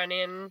awkward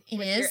run-in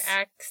with your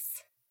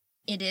ex.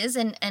 It is.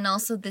 And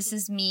also this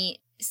is me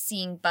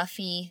seeing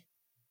Buffy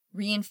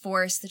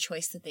reinforce the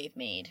choice that they've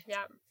made.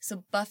 Yeah.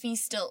 So Buffy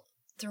still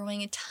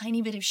throwing a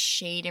tiny bit of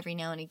shade every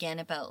now and again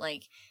about,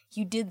 like,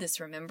 you did this,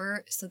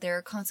 remember? So there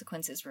are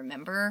consequences,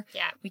 remember?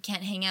 Yeah. We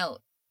can't hang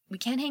out. We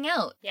can't hang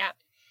out. Yeah.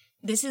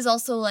 This is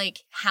also,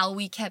 like, how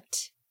we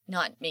kept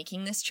not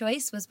making this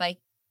choice was by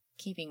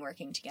keeping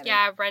working together.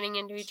 Yeah, running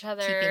into each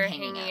other,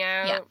 Keeping hanging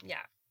out.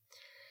 Yeah.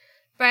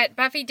 But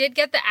Buffy did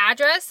get the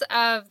address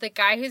of the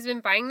guy who's been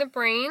buying the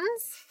brains.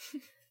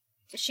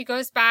 She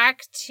goes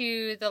back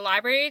to the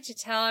library to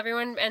tell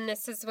everyone, and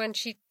this is when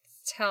she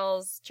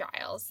tells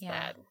Giles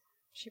that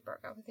she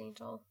broke up with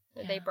Angel.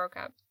 That they broke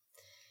up.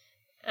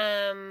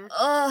 And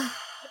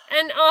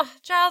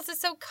Giles is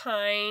so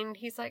kind.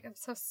 He's like, I'm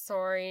so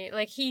sorry.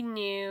 Like, he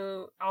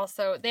knew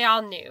also, they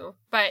all knew,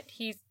 but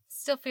he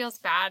still feels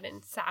bad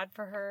and sad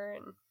for her,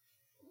 and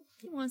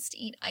he wants to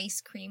eat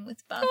ice cream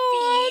with Buffy.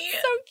 Oh,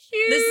 it's so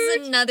cute. This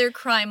is another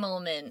cry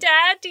moment.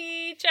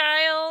 Daddy,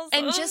 Giles.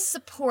 And just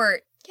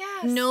support.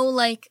 Yes. No,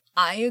 like,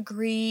 I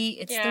agree.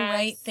 It's the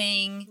right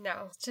thing.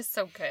 No, it's just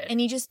so good. And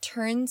he just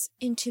turns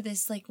into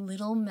this, like,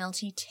 little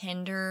melty,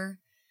 tender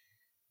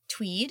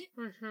Tweed.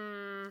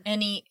 Mm-hmm.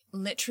 And he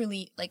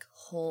literally, like,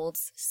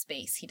 holds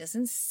space. He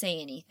doesn't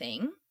say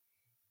anything.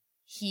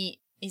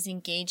 He is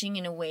engaging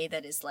in a way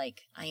that is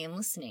like, I am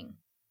listening.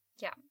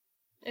 Yeah.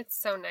 It's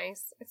so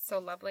nice. It's so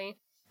lovely.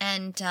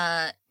 And,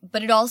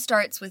 but it all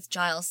starts with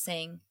Giles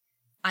saying,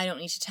 I don't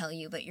need to tell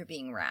you, but you're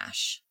being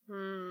rash.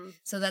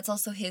 So that's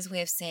also his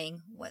way of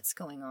saying, what's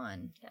going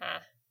on? Yeah.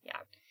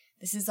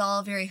 This is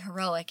all very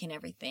heroic and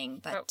everything,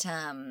 but,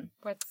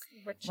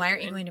 why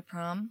aren't you going to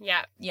prom?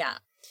 Yeah. Yeah.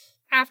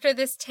 After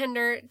this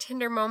tender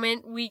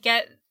moment, we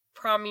get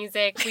prom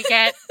music. We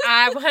get,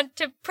 I want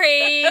to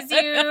praise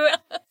you.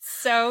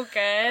 So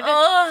good.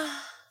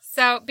 Oh.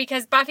 So,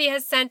 because Buffy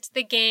has sent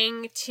the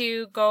gang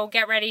to go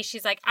get ready,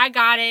 she's like, I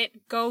got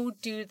it. Go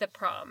do the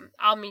prom.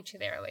 I'll meet you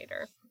there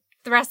later.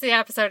 The rest of the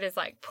episode is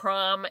like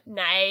prom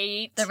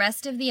night. The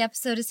rest of the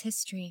episode is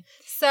history.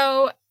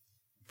 So,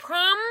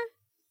 prom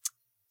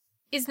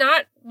is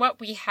not what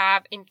we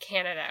have in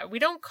Canada. We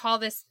don't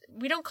call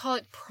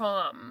it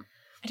prom.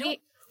 I don't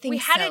think we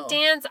so. had a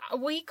dance,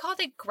 we called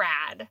it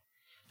grad.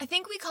 I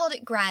think we called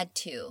it grad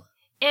too.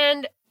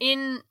 And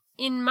in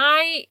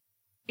my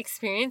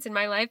experience in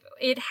my life,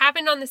 it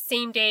happened on the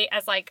same day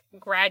as like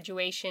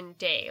graduation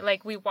day.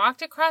 Like, we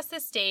walked across the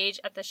stage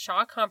at the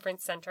Shaw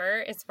Conference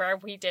Center is where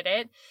we did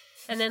it,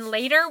 and then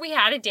later we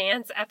had a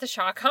dance at the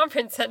Shaw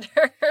Conference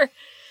Center.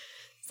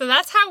 So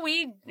that's how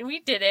we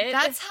did it.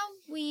 That's how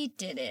we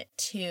did it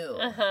too.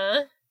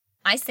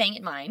 I sang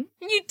at mine.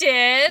 You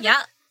did?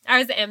 Yeah. I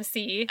was the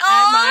MC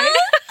at mine.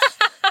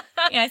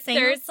 Yeah, I sang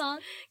the song.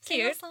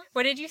 Cute.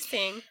 What did you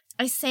sing?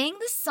 I sang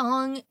the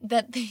song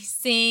that they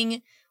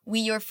sing, We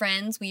Your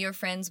Friends, We Your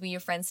Friends, We Your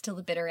Friends Till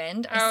the Bitter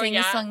End. I sang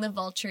the song the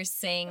vultures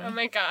sing. Oh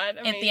my God,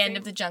 amazing. At the end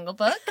of the Jungle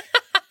Book.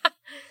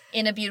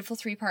 In a beautiful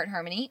 3-part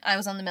harmony. I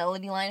was on the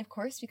melody line, of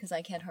course, because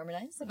I can't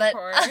harmonize. Of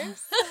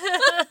course.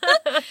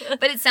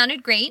 But it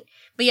sounded great.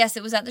 But yes,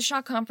 it was at the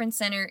Shaw Conference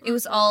Center. It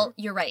was all,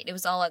 you're right, it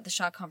was all at the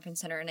Shaw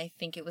Conference Center, and I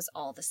think it was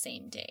all the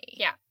same day.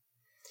 Yeah.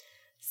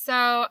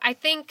 So I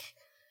think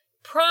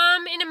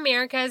prom in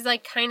America is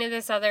like kind of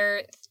this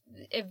other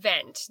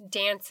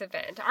dance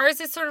event.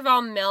 Ours is sort of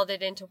all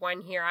melded into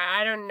one here.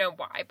 I don't know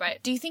why,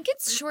 but... Do you think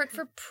it's short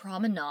for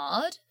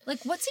promenade?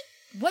 Like, what's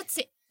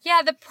it?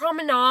 Yeah, the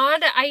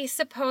promenade, I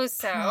suppose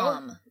so.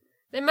 Prom.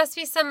 There must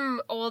be some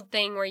old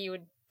thing where you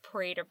would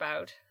parade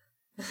about.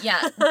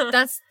 Yeah,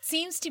 that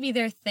seems to be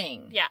their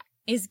thing. Yeah.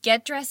 Is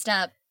get dressed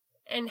up.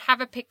 And have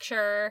a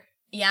picture.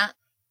 Yeah.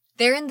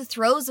 They're in the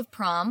throes of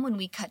prom when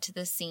we cut to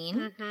the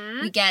scene.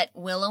 Mm-hmm. We get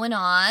Willow and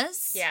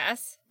Oz.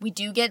 Yes. We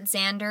do get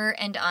Xander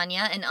and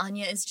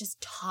Anya is just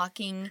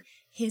talking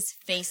his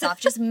face off,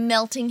 just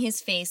melting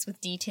his face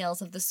with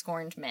details of the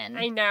scorned men.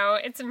 I know,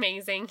 it's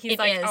amazing. He's It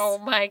is. Oh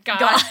my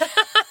God.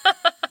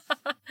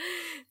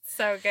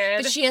 So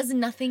good. But she has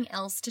nothing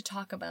else to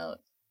talk about.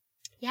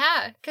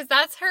 Yeah, because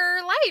that's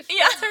her life.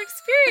 Yeah. That's her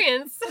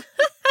experience.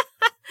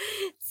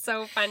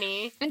 So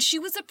funny. And she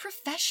was a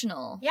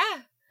professional.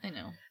 Yeah. I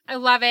know. I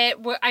love it.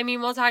 I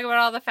mean, we'll talk about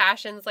all the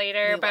fashions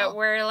later, but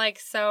we're like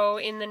so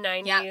in the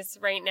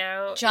 90s right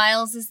now.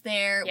 Giles is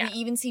there. Yeah. We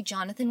even see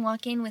Jonathan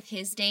walk in with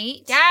his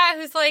date. Yeah,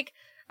 who's like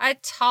a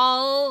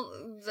tall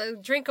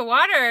drink of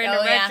water in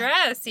a red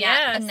dress.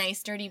 Yeah, Yes. a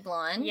nice dirty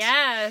blonde.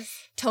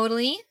 Yes.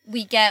 Totally.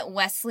 We get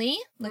Wesley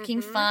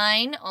looking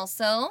fine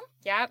also.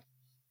 Yep.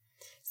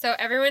 So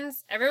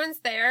everyone's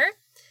there.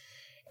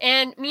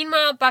 And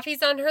meanwhile,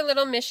 Buffy's on her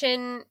little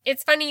mission.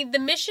 It's funny, the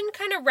mission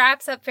kind of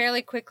wraps up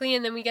fairly quickly,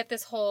 and then we get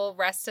this whole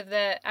rest of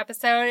the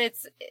episode.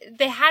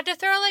 They had to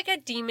throw like a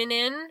demon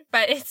in,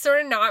 but it's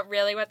sort of not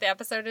really what the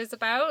episode is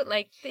about.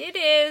 Like, it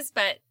is,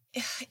 but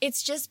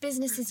it's just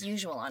business as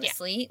usual,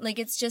 honestly. Yeah. Like,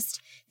 it's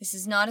just, this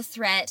is not a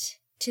threat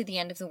to the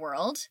end of the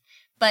world.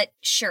 But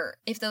sure,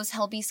 if those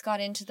Hellbeasts got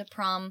into the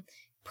prom,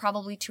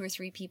 probably 2 or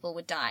 3 people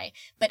would die.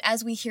 But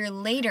as we hear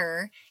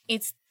later,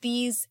 it's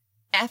these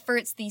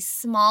efforts, these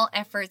small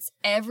efforts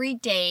every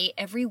day,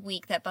 every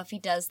week that Buffy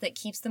does that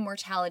keeps the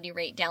mortality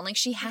rate down. Like,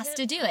 she has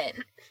to do it.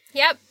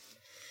 Yep.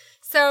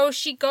 So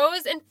she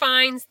goes and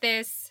finds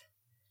this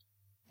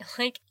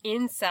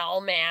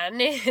incel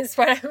man is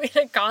what I'm going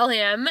to call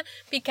him,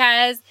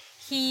 because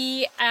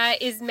he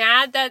is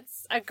mad that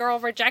a girl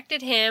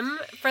rejected him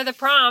for the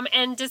prom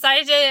and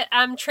decided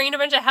to train a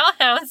bunch of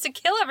hellhounds to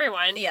kill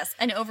everyone. Yes,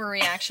 an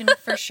overreaction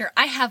for sure.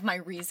 I have my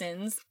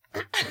reasons.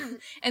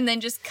 And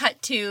then just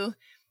cut to,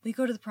 will you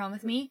go to the prom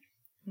with me?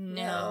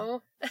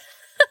 No.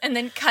 And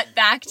then cut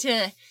back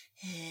to...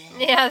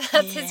 Yeah,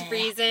 that's his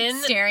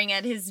reason. Staring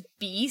at his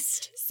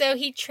beast. So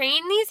he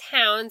trained these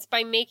hounds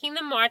by making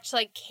them watch,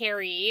 like,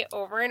 Carrie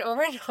over and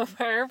over and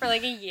over for,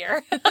 like, a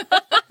year.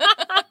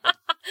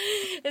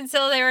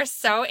 Until they were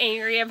so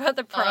angry about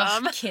the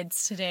prom.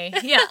 Kids today.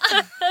 Yeah.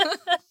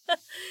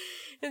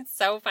 It's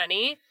so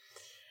funny.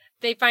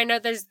 They find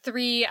out there's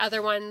 3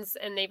 other ones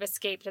and they've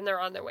escaped and they're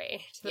on their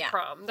way to the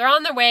prom. They're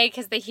on their way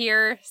because they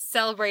hear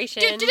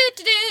celebration.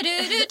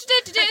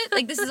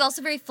 Like, this is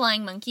also very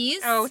Flying Monkeys.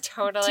 Oh,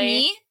 totally. To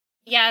me.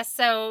 Yeah,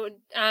 so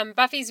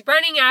Buffy's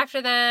running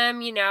after them,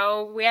 you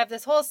know, we have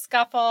this whole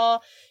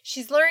scuffle.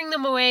 She's luring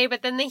them away,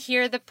 but then they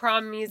hear the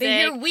prom music. They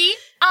hear, we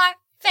are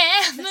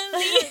family.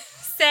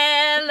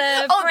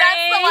 Celebration. Oh,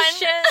 that's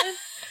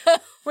the one.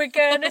 We're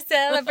gonna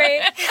celebrate.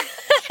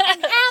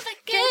 And have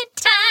a good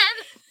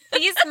time.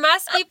 These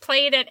must be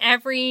played at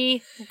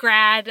every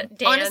grad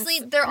dance. Honestly,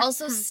 they're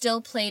also still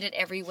played at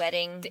every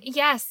wedding.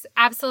 Yes,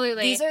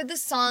 absolutely. These are the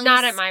songs.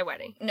 Not at my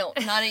wedding. No,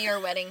 not at your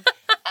wedding.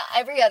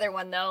 Every other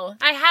one, though.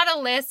 I had a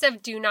list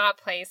of do not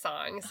play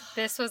songs.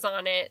 This was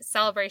on it.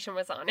 Celebration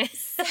was on it.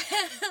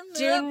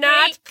 Do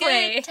not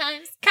play. Good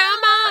times.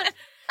 Come on.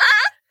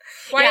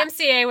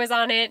 YMCA was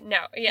on it. No.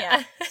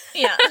 Yeah.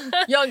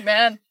 Young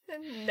man.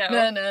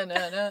 No.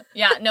 No.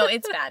 Yeah, no,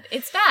 it's bad.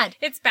 It's bad.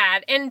 It's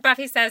bad. And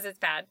Buffy says it's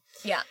bad.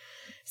 Yeah.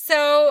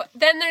 So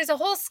then there's a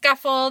whole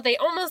scuffle. They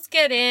almost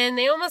get in.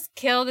 They almost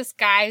kill this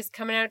guy who's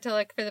coming out to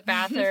look for the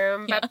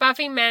bathroom. But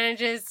Buffy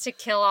manages to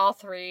kill all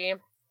 3.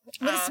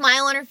 With a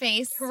smile on her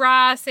face.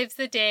 Hurrah, saves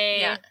the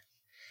day. Yeah.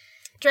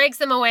 Drags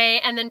them away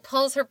and then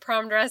pulls her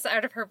prom dress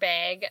out of her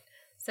bag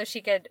so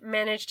she could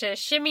manage to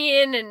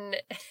shimmy in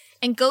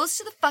and goes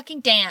to the fucking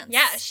dance.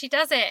 Yeah, she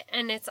does it.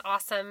 And it's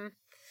awesome.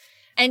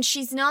 And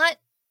she's not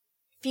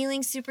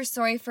feeling super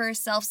sorry for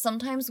herself.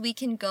 Sometimes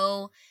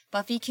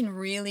Buffy can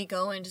really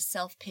go into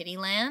self-pity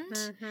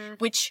land,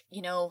 which,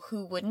 you know,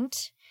 who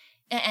wouldn't?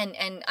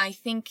 And I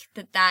think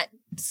that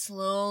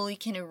slowly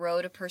can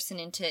erode a person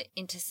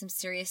into some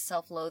serious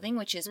self-loathing,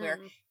 which is where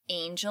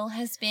Angel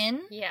has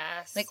been.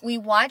 Yes. Like, we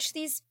watch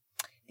these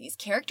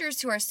characters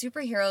who are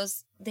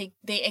superheroes, they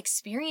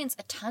experience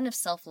a ton of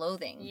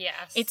self-loathing.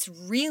 Yes. It's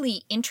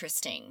really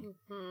interesting.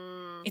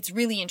 Mm-hmm. It's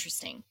really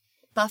interesting.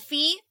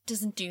 Buffy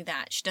doesn't do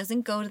that. She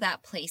doesn't go to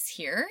that place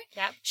here.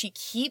 Yep. She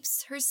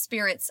keeps her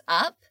spirits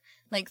up,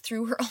 like,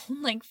 through her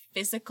own, like,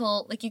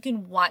 physical, like, you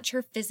can watch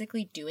her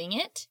physically doing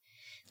it,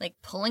 like,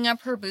 pulling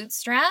up her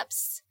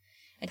bootstraps.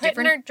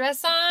 Putting her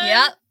dress on.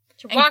 Yep.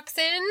 She walks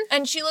in.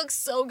 And she looks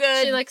so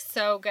good. She looks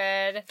so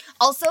good.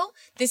 Also,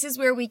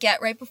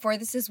 right before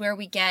this is where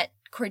we get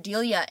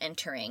Cordelia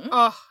entering.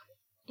 Oh,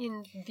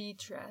 in the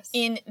dress.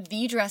 In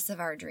the dress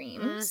of our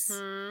dreams.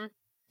 Mm-hmm.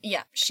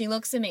 Yeah, she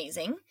looks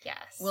amazing.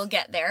 Yes. We'll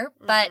get there.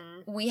 But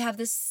we have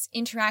this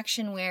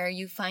interaction where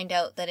you find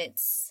out that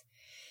it's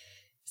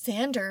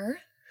Xander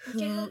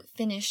who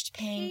finished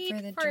paying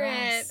for the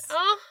dress.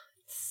 Oh,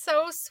 it's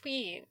so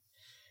sweet.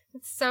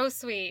 It's so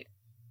sweet.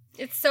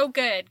 It's so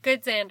good.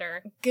 Good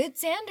Xander. Good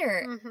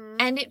Xander. Mm-hmm.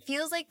 And it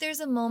feels like there's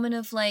a moment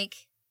of, like,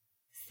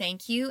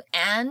 thank you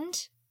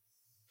and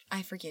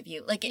I forgive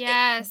you. Like,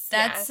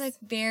 that's a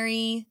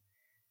very...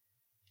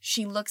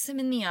 She looks him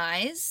in the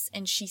eyes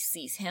and she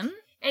sees him.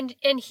 And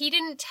he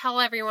didn't tell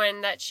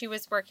everyone that she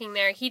was working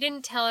there. He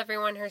didn't tell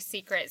everyone her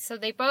secret. So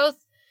they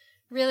both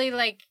really,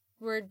 like,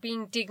 were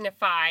being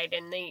dignified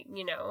and they,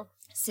 you know.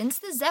 Since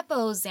the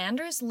Zeppo,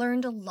 Xander's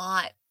learned a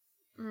lot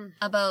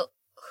about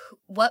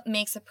what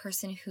makes a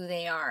person who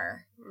they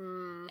are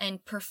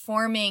and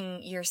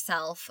performing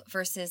yourself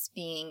versus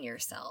being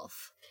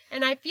yourself.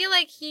 And I feel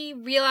like he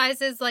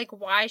realizes, like,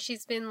 why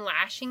she's been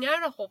lashing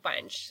out a whole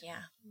bunch.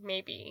 Yeah.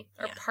 Maybe.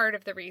 Or part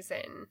of the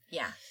reason.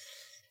 Yeah.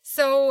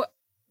 So...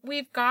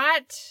 We've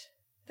got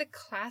the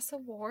class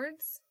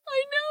awards.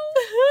 I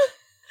know.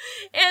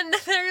 And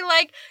they're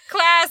like,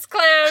 class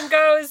clown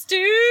goes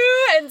to...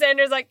 And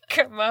Xander's like,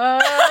 come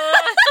on.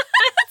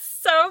 It's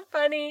so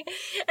funny.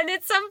 And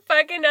it's some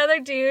fucking other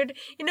dude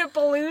in a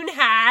balloon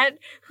hat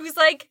who's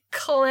like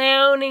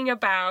clowning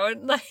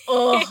about. Like,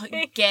 oh,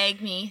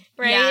 gag me.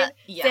 Right?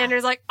 Yeah.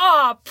 Xander's like,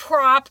 oh,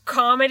 prop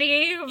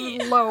comedy.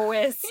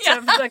 Lowest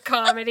of the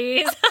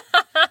comedies.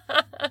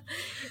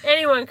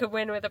 Anyone could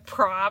win with a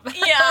prop.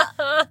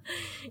 Yeah.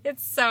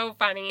 It's so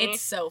funny.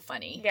 It's so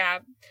funny. Yeah.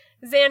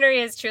 Xander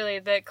is truly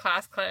the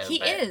class clown.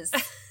 He is.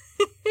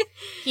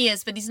 He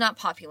is, but he's not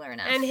popular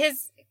enough. And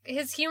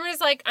his humor is,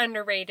 like,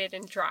 underrated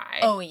and dry.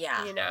 Oh,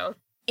 yeah. You know?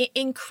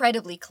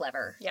 Incredibly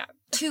clever. Yeah.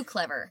 Too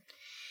clever.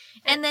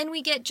 And then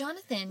we get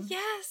Jonathan.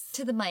 Yes.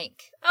 To the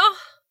mic. Oh,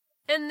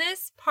 and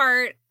this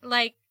part,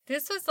 like,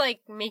 this was,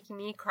 like, making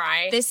me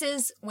cry. This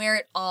is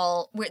where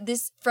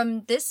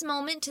from this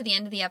moment to the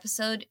end of the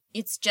episode,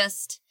 it's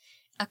just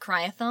a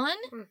cryathon,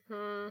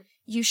 Mm-hmm.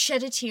 you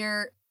shed a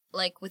tear,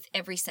 like, with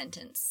every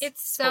sentence.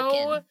 It's spoken.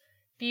 so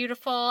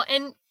beautiful.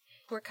 And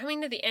we're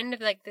coming to the end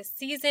of, like, the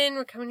season.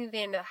 We're coming to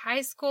the end of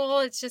high school.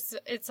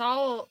 It's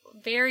all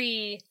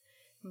very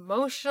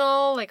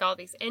emotional, like, all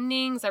these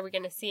endings. Are we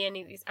going to see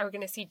any of these? Are we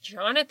going to see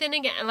Jonathan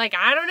again? Like,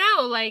 I don't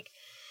know. Like,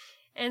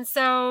 and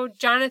so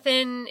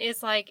Jonathan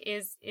is like,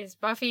 is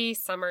Buffy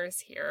Summers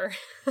here?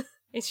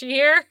 Is she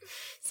here?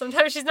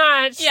 Sometimes she's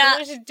not. Yeah.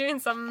 Sometimes she's doing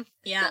something.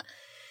 Yeah.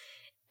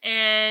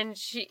 And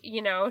she,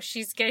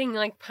 she's getting,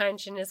 like,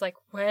 punched and is like,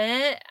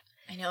 what?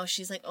 I know,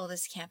 she's like, oh,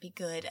 this can't be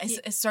good.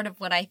 It's sort of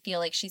what I feel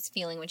like she's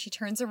feeling when she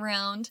turns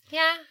around.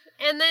 Yeah.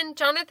 And then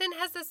Jonathan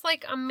has this,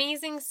 like,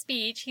 amazing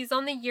speech. He's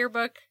on the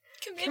yearbook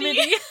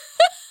Committee.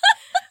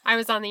 I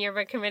was on the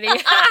yearbook committee.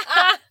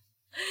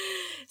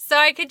 So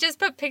I could just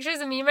put pictures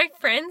of me and my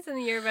friends in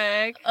the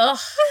yearbook. Ugh.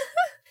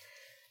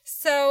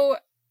 So,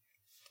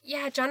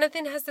 yeah,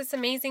 Jonathan has this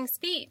amazing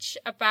speech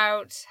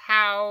about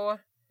how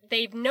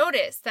they've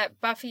noticed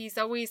that Buffy's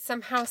always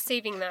somehow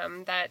saving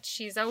them, that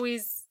she's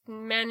always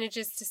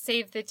manages to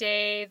save the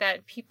day,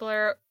 that people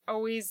are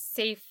always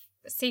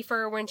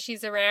safer when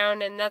she's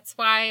around, and that's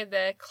why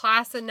the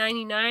class of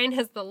 99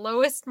 has the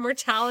lowest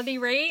mortality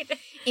rate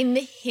In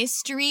the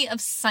history of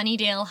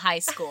Sunnydale High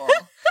School.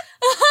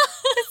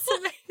 It's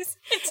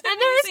amazing. And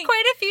there's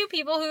quite a few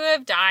people who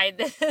have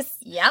died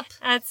Yep.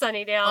 at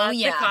Sunnydale Oh, at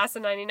yeah. the class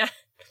of 99.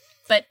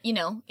 But,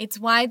 it's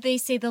why they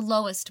say the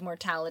lowest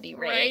mortality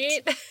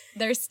rate. Right?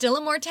 There's still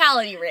a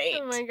mortality rate.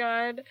 Oh my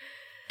god.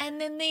 And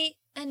then they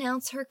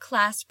announce her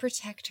class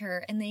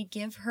protector, and they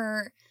give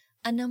her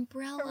an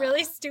umbrella. A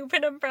really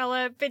stupid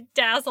umbrella,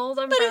 bedazzled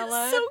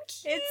umbrella. But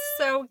it's so cute. It's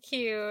so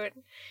cute.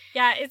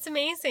 Yeah, it's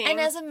amazing. And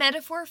as a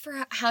metaphor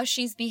for how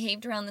she's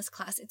behaved around this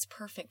class, it's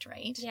perfect,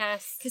 right?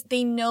 yes, Because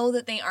they know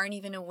that they aren't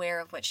even aware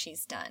of what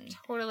she's done.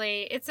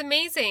 totally. It's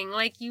amazing.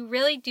 Like, you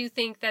really do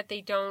think that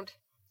they don't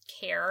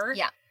care.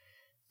 Yeah.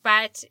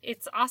 But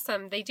it's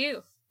awesome. They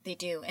do. They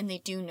do, and they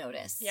do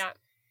notice. Yeah.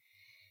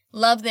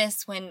 Love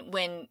this when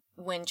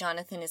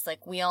Jonathan is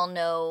like, we all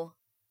know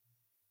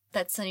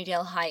that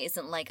Sunnydale High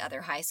isn't like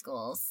other high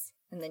schools.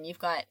 And then you've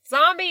got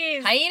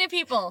Zombies! hyena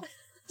people.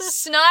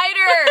 Snyder!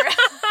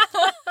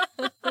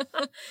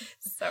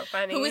 So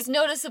funny. Who is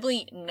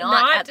noticeably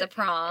not at the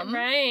prom.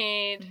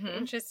 Right. Mhm.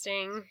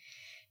 Interesting.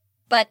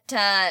 But,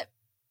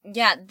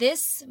 yeah,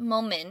 this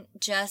moment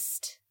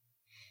just...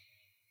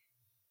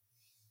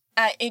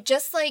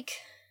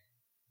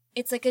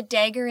 it's like a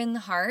dagger in the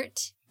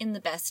heart in the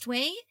best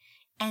way.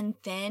 And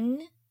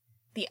then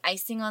the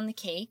icing on the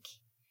cake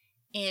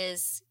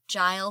is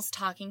Giles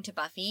talking to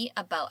Buffy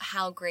about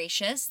how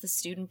gracious the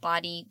student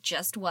body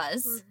just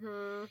was.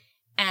 Mm-hmm.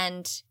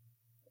 And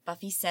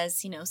Buffy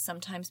says,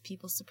 sometimes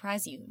people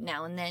surprise you.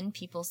 Now and then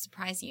people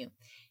surprise you.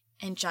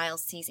 And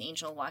Giles sees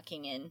Angel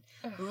walking in,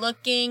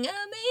 looking amazing.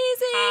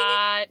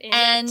 Hot in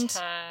And- a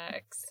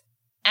tux.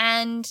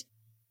 And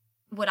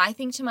what I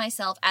think to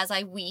myself as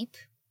I weep,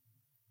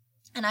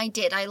 and I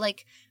did, I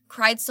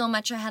cried so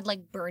much I had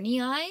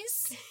Bernie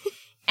eyes,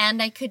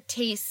 and I could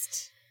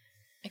taste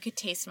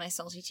my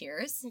salty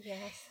tears. Yes.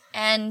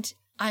 And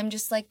I'm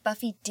just like,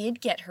 Buffy did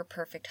get her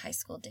perfect high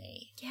school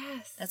day.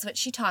 Yes. That's what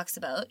she talks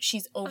about.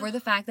 She's over the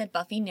fact that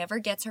Buffy never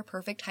gets her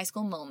perfect high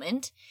school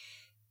moment.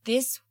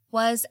 This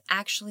was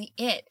actually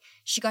it.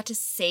 She got to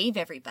save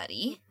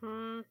everybody,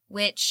 Mhm.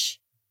 which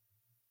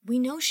we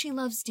know she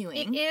loves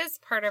doing. It is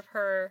part of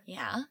her.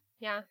 Yeah.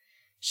 Yeah.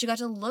 She got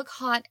to look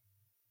hot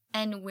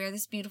and wear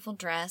this beautiful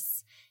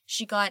dress.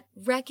 She got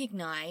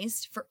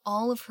recognized for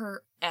all of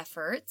her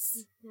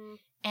efforts. Mhm.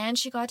 And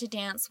she got to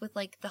dance with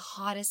the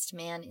hottest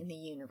man in the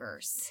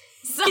universe.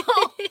 So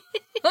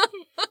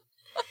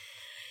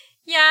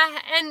Yeah,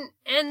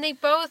 and they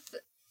both,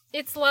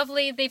 it's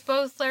lovely. They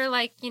both are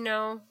like,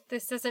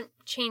 this doesn't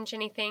change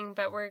anything,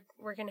 but we're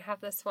going to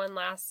have this one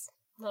last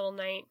little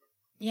night.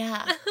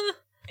 yeah.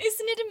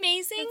 Isn't it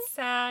amazing? It's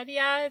sad.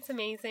 Yeah, it's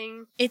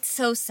amazing. It's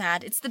so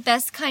sad. It's the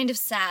best kind of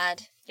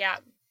sad. Yeah.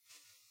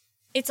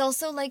 It's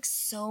also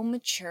so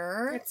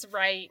mature. It's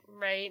right.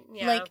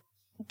 Yeah.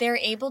 They're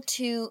able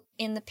to,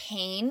 in the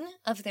pain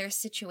of their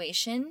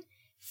situation,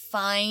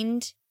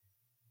 find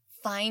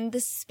the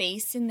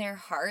space in their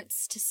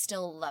hearts to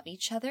still love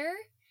each other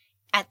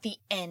at the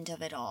end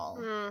of it all.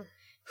 Mm.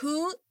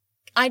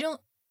 I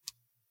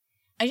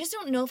just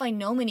don't know if I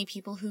know many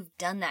people who've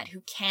done that,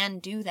 who can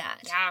do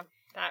that. Yeah,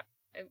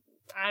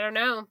 I don't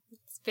know.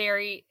 It's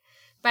very,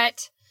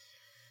 but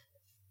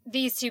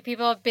these two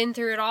people have been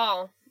through it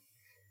all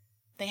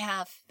They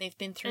have. They've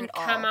been through and it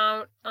all. come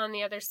out on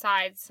the other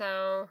side.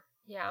 So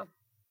yeah,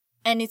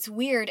 And it's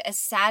weird, as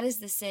sad as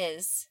this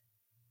is,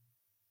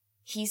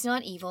 he's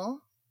not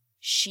evil.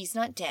 She's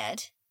not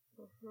dead.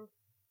 Mhm.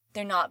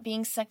 They're not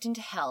being sucked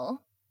into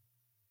hell.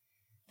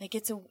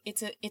 It's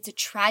a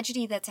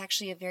tragedy that's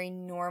actually a very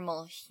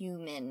normal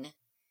human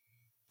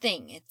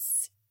thing.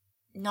 It's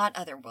not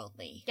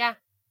otherworldly. yeah.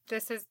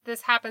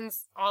 This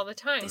happens all the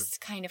time. This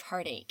kind of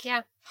heartache.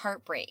 Yeah,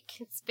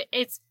 Heartbreak.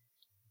 it's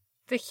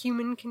the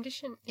human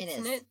condition, It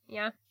isn't is. it?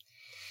 Yeah.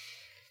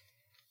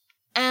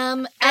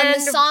 And the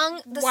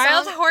song...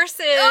 Wild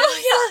Horses.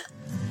 Oh, yeah.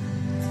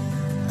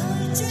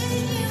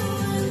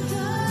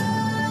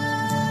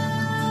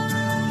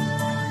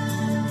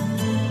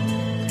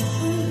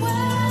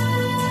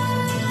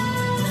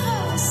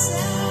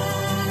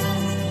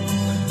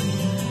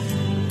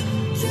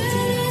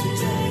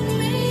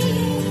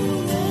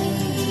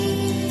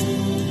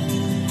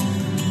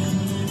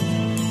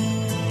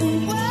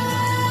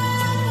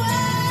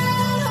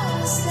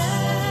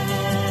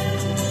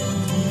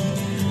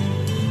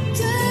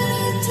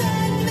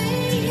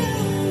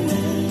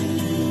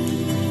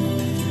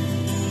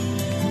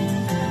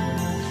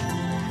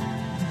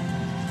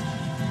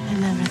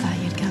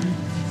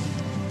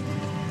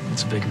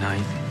 Big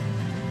night.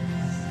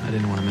 I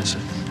didn't want to miss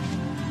it.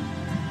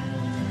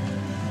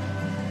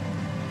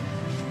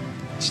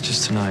 It's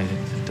just tonight.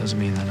 It doesn't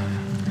mean that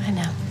I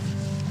know.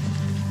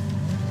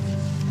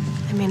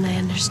 I mean, I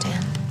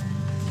understand.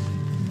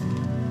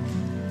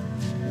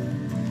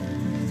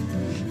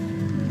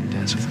 You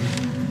dance with me?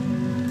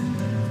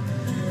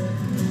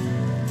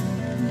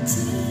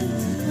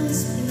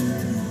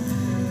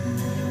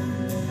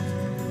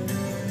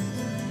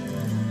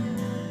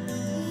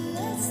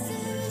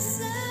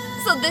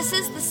 So this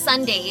is the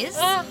Sundays.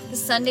 The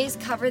Sundays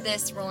cover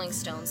this Rolling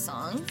Stones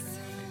song.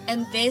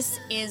 And this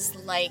is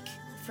like,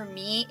 for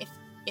me,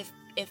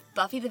 if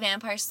Buffy the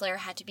Vampire Slayer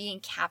had to be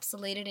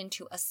encapsulated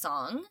into a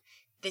song,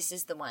 this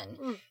is the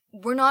one.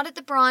 We're not at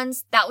the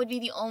Bronze. That would be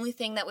the only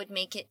thing that would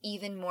make it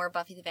even more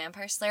Buffy the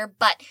Vampire Slayer.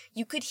 But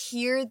you could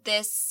hear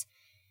this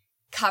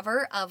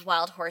cover of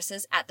Wild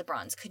Horses at the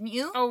Bronze, couldn't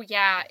you? Oh,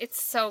 yeah. It's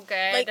so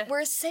good. Like,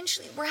 we're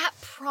at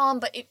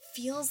prom, but it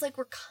feels like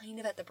we're kind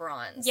of at the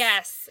Bronze.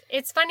 Yes.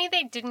 It's funny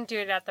they didn't do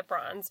it at the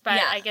Bronze, but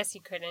I guess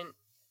you couldn't.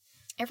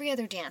 Every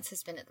other dance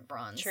has been at the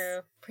Bronze. True.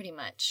 Pretty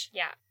much.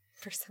 Yeah.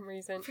 For some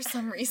reason.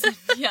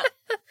 Yeah.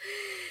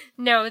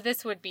 No,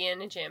 this would be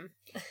in a gym.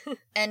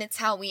 And it's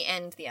how we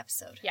end the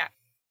episode. Yeah.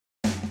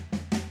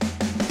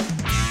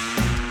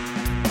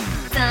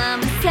 Some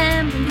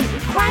assembly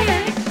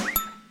required.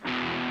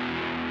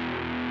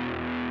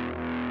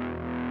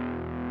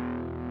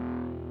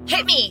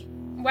 Hit me!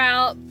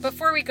 Well,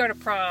 before we go to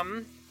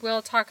prom,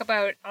 we'll talk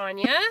about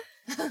Anya,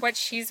 what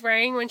she's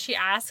wearing when she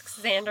asks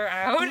Xander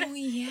out. Oh,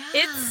 yeah.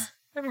 It's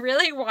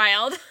really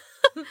wild.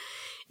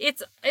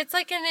 It's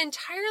like an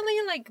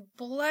entirely like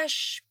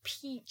blush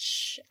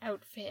peach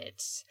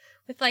outfit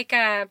with like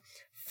a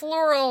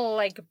floral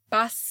like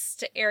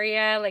bust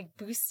area, like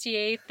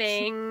bustier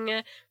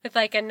thing with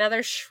like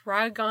another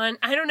shrug on.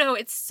 I don't know.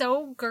 It's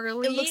so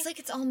girly. It looks like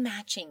it's all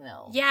matching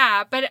though.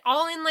 Yeah, but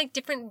all in like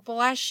different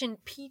blush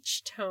and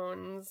peach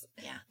tones.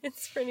 Yeah.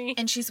 It's pretty.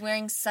 And she's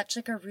wearing such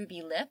like a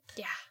ruby lip.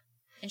 Yeah.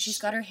 And she's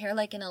got her hair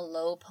like in a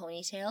low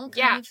ponytail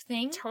yeah, of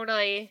thing.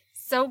 Totally.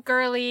 So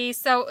girly.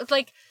 So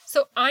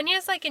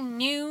Anya's like a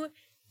new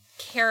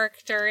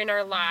character in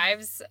our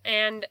lives,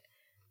 and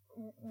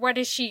what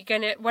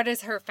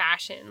is her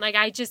fashion? Like,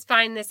 I just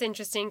find this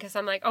interesting because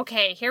I'm like,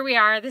 okay, here we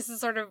are. This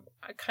is sort of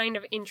a kind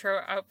of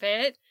intro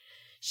outfit.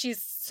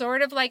 She's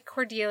sort of like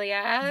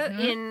Cordelia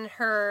in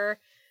her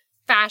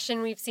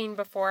fashion we've seen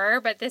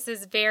before, but this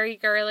is very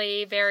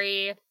girly,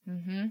 very,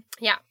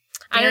 yeah.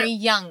 Very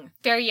young.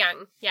 Very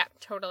young. Yeah,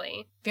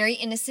 totally. Very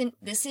innocent.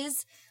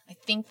 I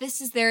think this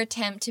is their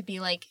attempt to be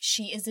like,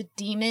 she is a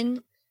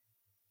demon,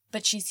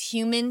 but she's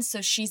human,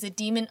 so she's a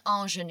demon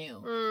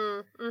ingenue.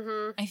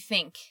 I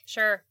think.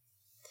 Sure.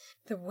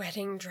 The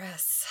wedding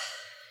dress.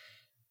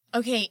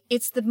 Okay,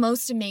 it's the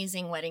most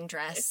amazing wedding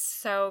dress. It's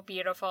so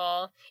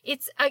beautiful.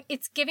 It's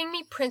giving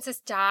me Princess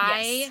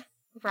Di,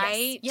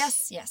 right?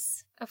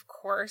 Yes. Of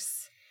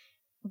course.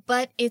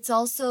 But it's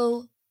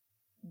also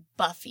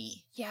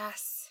Buffy.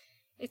 Yes.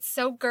 It's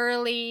so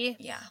girly.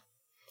 Yeah.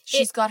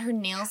 She's got her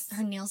nails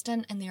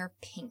done, and they are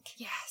pink.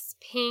 Yes,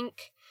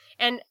 pink.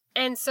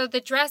 And so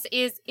the dress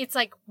it's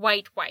like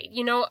white.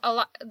 You know,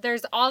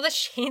 there's all the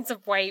shades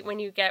of white when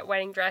you get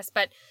wedding dress,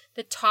 but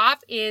the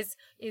top is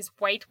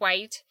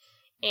white,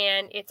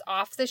 and it's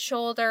off the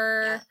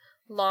shoulder,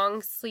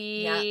 long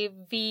sleeve,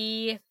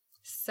 V,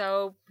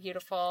 so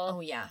beautiful. Oh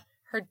yeah.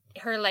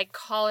 Her like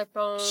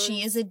collarbone.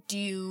 She is a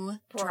dew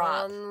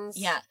drop. Bronze.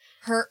 Yeah.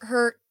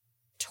 Her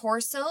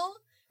torso,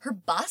 her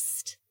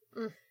bust,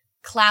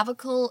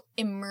 clavicle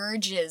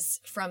emerges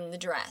from the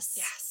dress.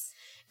 Yes.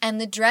 And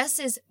the dress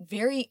is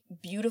very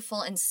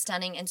beautiful and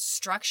stunning and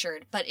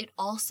structured, but it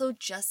also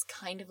just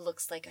kind of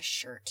looks like a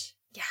shirt.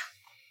 Yeah.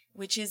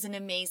 Which is an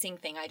amazing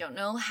thing. I don't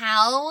know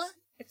how.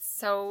 It's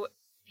so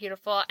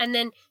beautiful. And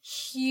then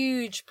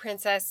huge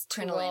princess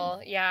Crinoline.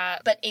 tulle. Yeah.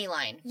 But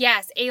A-line.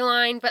 Yes,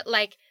 A-line, but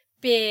like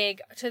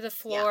big to the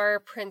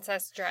floor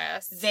princess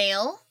dress.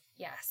 Veil.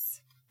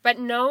 Yes. But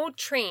no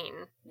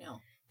train. No.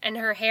 And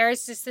her hair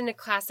is just in a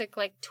classic,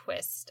 like,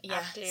 twist.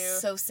 Yeah, updo.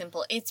 so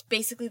simple. It's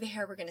basically the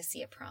hair we're going to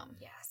see at prom.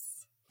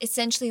 Yes.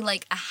 Essentially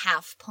like a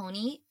half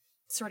pony,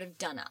 sort of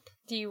done up.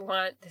 Do you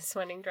want this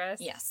wedding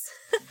dress? Yes.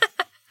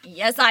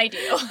 Yes, I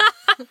do.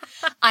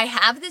 I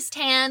have this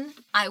tan.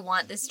 I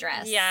want this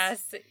dress.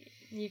 Yes,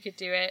 you could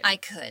do it. I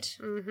could.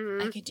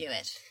 Mm-hmm. I could do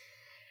it.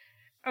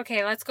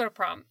 Okay, let's go to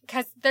prom.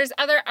 Because there's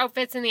other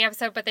outfits in the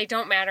episode, but they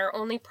don't matter.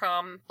 Only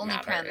prom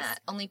matters.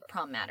 Only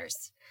prom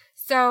matters.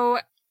 So,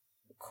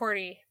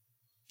 Cordy,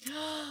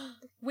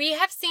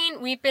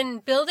 we've been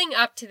building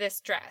up to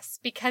this dress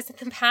because in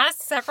the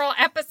past several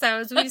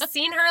episodes, we've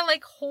seen her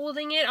like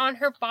holding it on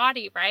her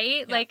body,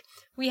 right? Yeah. Like,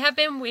 we have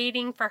been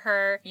waiting for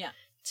her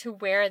to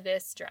wear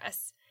this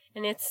dress.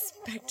 And it's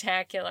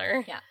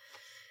spectacular. Yeah.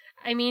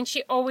 I mean,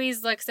 she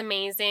always looks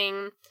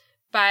amazing.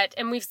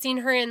 And we've seen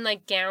her in,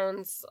 like,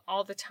 gowns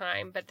all the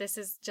time. But this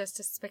is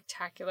just a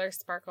spectacular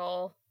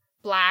sparkle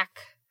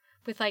black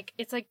with, like,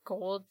 it's like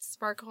gold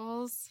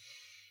sparkles.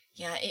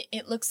 Yeah,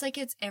 it looks like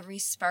it's every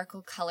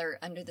sparkle color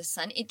under the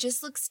sun. It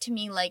just looks to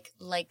me like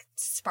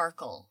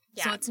sparkle.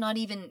 Yeah. So it's not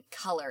even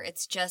color.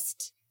 It's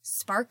just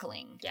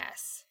sparkling.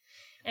 Yes.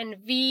 And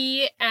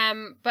V,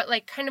 but,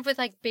 like, kind of with,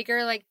 like,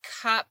 bigger, like,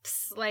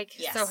 cups. Like,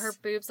 so her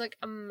boobs look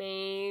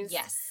amazing.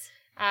 Yes.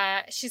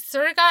 She's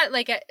sort of got,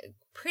 like, a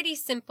pretty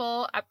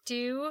simple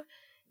updo.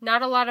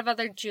 Not a lot of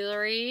other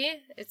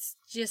jewelry. It's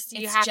just,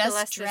 you have to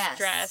list this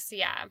dress.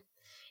 Yeah.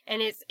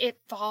 And it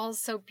falls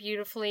so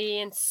beautifully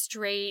and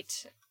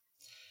straight.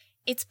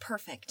 It's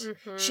perfect.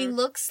 Mm-hmm. She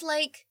looks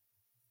like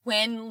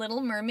when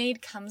Little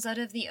Mermaid comes out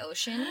of the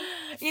ocean.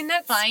 In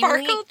that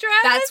sparkle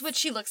dress? That's what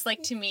she looks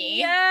like to me.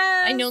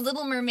 Yes. I know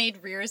Little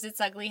Mermaid rears its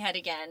ugly head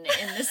again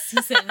in this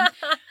season.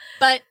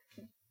 But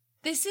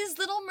this is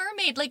Little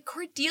Mermaid. Like,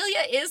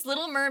 Cordelia is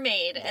Little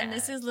Mermaid. Yeah. And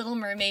this is Little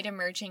Mermaid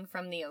emerging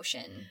from the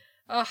ocean.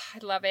 Oh, I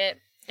love it.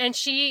 And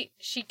she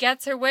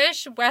gets her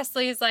wish.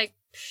 Wesley's like,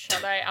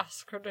 shall I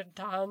ask her to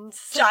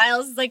dance?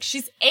 Giles is like,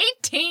 she's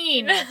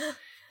 18!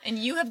 And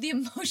you have the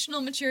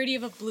emotional maturity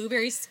of a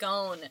blueberry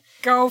scone.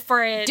 Go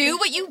for it. Do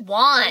what you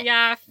want.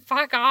 Yeah,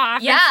 fuck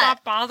off. Yeah. And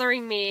stop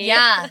bothering me.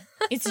 Yeah.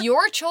 It's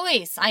your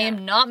choice. I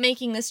am not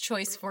making this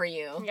choice for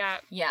you. Yeah.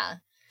 Yeah.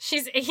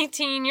 She's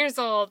 18 years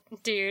old,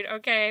 dude.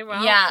 Okay,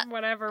 well,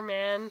 whatever,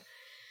 man.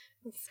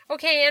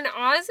 Okay, and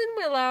Oz and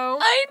Willow.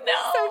 I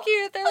know. So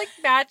cute. They're like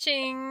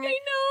matching. I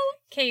know.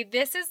 Okay,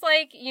 this is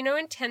like, you know,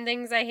 in 10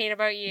 Things I Hate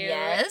About You.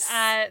 Yes.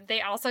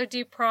 They also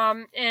do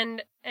prom,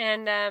 and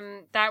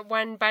that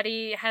one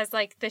buddy has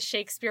like the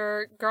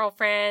Shakespeare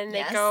girlfriend.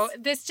 They go,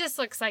 this just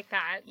looks like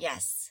that.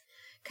 Yes.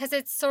 Because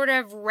it's sort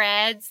of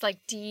reds, like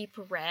deep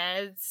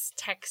reds,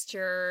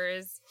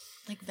 textures.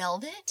 Like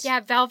velvet?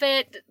 Yeah,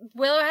 velvet.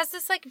 Willow has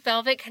this like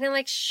velvet kind of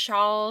like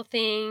shawl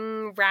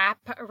thing wrap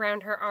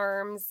around her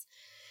arms.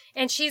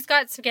 And she's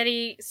got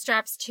spaghetti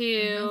straps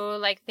too,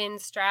 like thin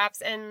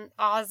straps. And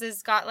Oz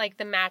has got like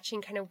the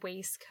matching kind of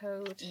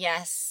waistcoat.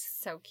 Yes.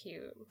 So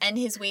cute. And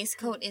his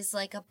waistcoat is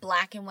like a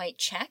black and white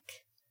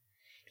check.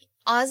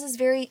 Oz is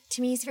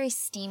to me, he's very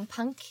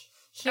steampunk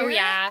here. Oh,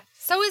 yeah.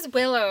 So is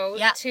Willow,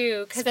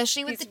 too.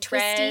 Especially with the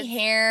twisty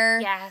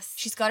hair. Yes.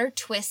 She's got her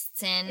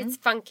twists in. It's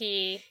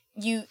funky.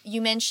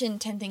 You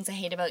mentioned 10 Things I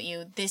Hate About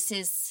You. This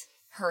is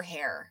her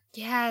hair.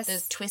 Yes.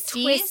 Those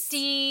twisties.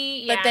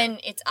 Twisty, yeah. But then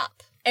it's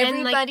up. Everybody,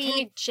 and like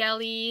kind of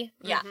jelly.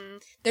 Yeah. Mm-hmm.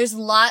 There's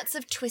lots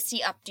of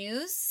twisty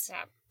updos.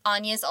 Yeah.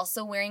 Anya's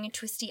also wearing a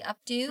twisty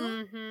updo.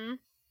 Mm-hmm.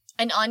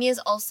 And Anya's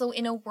also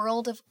in a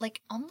world of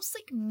like almost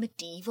like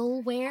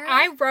medieval wear.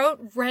 I wrote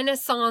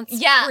Renaissance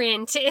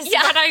print is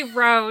what I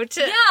wrote.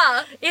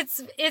 Yeah.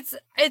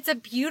 It's a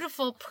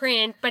beautiful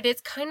print, but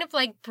it's kind of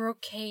like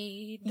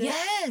brocade.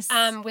 Yes.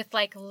 With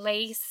like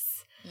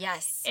lace.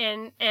 Yes.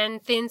 And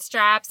thin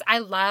straps. I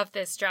love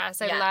this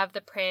dress. I love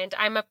the print.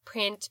 I'm a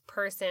print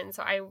person,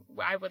 so I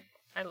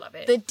love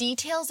it. The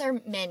details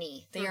are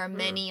many. They are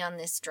many on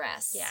this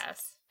dress.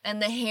 Yes. And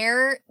the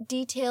hair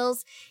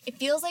details, it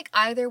feels like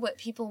either what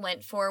people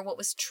went for, what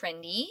was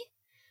trendy,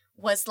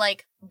 was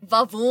like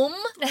vavoom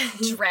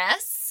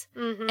dress,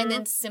 and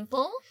then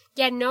simple.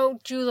 Yeah, no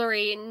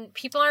jewelry, and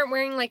people aren't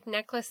wearing like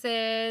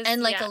necklaces.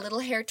 And like a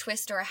little hair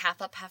twist or a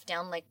half up, half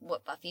down, like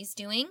what Buffy's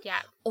doing.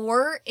 Yeah.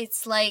 Or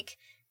it's like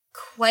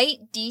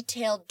quite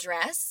detailed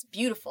dress,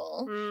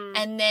 beautiful,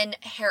 and then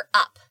hair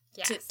up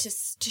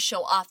to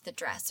show off the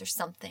dress or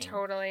something.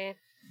 Totally.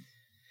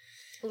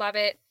 Love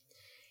it.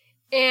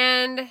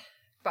 And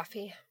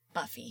Buffy.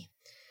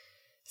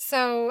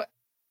 So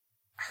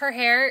her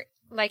hair,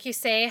 like you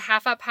say,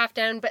 half up, half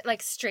down, but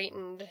like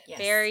straightened. Yes.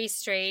 Very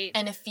straight.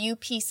 And a few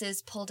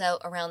pieces pulled out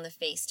around the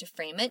face to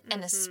frame it,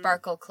 and a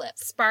sparkle clip.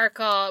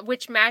 Sparkle,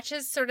 which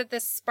matches sort of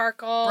this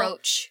sparkle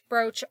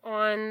brooch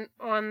on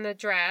the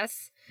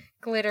dress.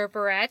 Glitter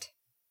barrette.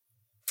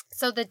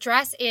 So the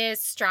dress is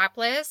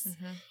strapless.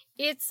 Mm-hmm.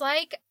 It's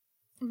like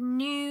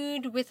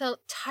nude with a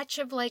touch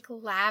of like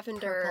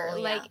lavender.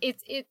 Purple, like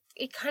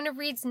it kind of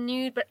reads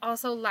nude but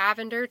also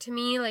lavender to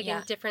me, like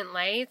in different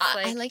lights.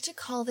 I like to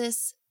call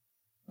this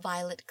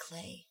violet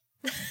clay.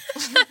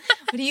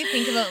 What do you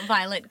think about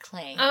violet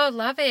clay? Oh,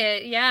 love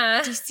it.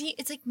 Yeah. Do you see?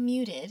 It's like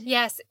muted.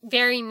 Yes,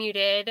 very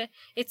muted.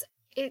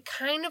 It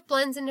kind of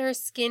blends into her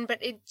skin, but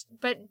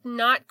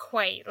not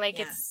quite. Like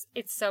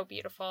it's so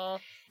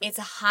beautiful. It's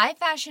a high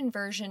fashion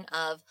version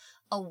of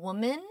a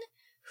woman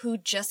who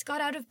just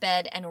got out of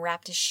bed and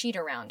wrapped a sheet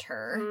around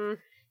her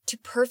to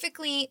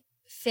perfectly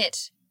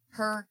fit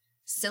her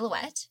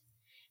silhouette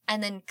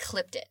and then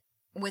clipped it.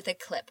 with a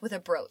clip, with a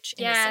brooch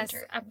in the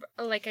center.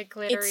 Like a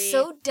glittery. It's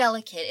so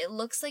delicate. It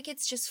looks like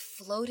it's just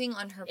floating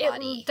on her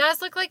body. It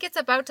does look like it's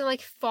about to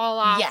like fall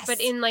off, Yes. but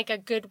in like a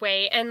good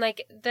way. And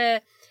like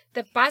the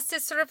bust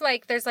is sort of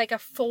like there's like a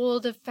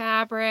fold of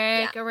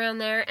fabric around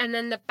there, and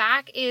then the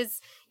back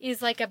is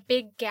like a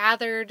big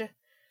gathered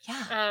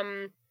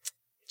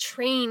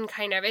train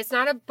kind of. It's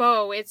not a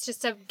bow, it's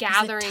just a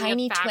gathering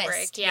tiny of fabric.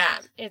 twist. Yeah.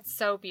 It's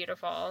so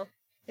beautiful.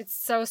 It's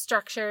so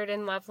structured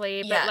and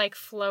lovely, but like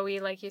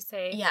flowy, like you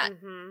say. Yeah.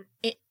 Mm-hmm.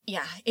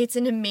 It's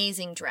an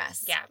amazing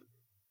dress. Yeah.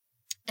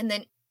 And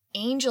then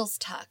Angel's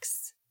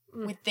tux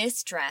with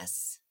this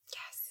dress.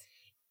 Yes.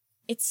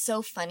 It's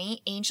so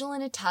funny. Angel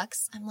in a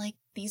tux. I'm like,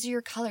 these are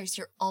your colors.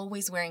 You're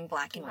always wearing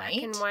black and white.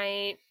 Black and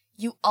white.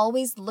 You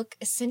always look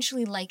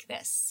essentially like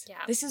this.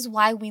 Yeah. This is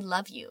why we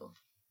love you.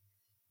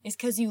 Is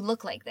because you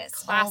look like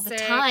this all the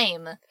Classic,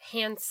 time.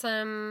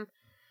 Handsome.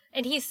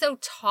 And he's so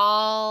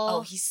tall.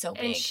 Oh, he's so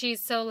big. And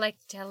she's so, like,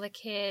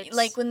 delicate.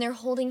 Like, when they're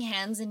holding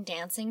hands and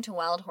dancing to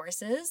Wild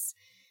Horses,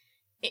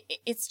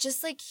 it's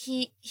just like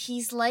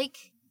he's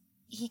like,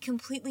 he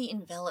completely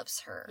envelops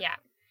her. Yeah.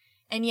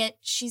 And yet,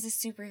 she's a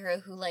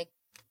superhero who, like,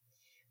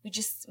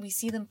 we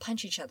see them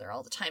punch each other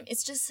all the time.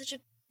 It's just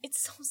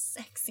it's so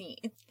sexy.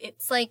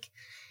 It's like,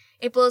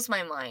 it blows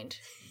my mind.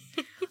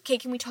 Okay,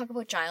 can we talk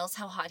about Giles,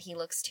 how hot he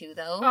looks too,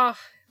 though? Oh,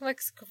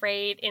 looks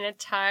great in a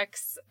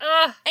tux.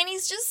 Ugh. And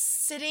he's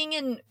just sitting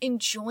and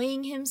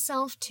enjoying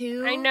himself,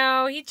 too. I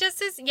know. He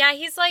just is,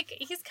 he's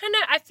kind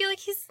of, I feel like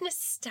he's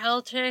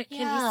nostalgic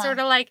and he's sort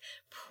of like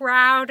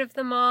proud of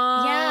them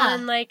all. Yeah.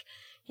 And like,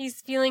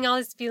 he's feeling all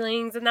his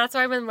feelings. And that's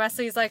why when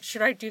Wesley's like,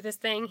 should I do this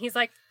thing? He's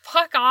like,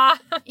 fuck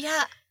off.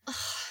 Yeah.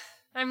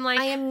 I'm like,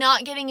 I am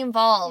not getting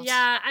involved.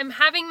 yeah, I'm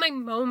having my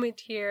moment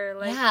here,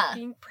 like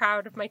being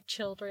proud of my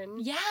children.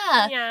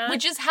 Yeah. Yeah.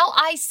 Which is how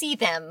I see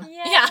them.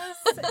 Yes,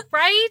 Yeah.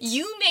 right?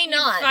 You may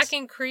not.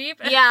 Fucking creep.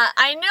 Yeah,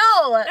 I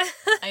know.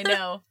 I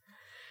know.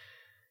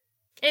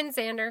 And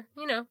Xander,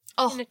 in a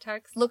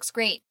tux. Looks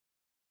great.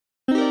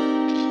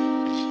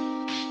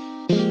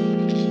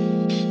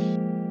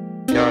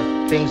 There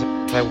are things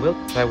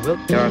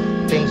there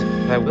are things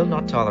I will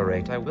not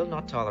tolerate. I will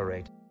not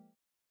tolerate.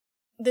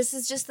 This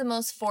is just the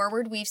most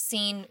forward we've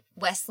seen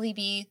Wesley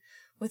be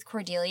with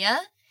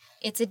Cordelia.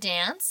 It's a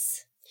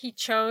dance. He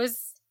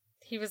chose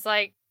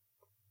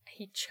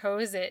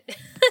it.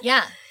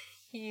 Yeah.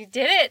 He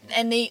did it.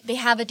 And they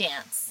have a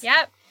dance.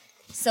 Yep.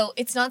 So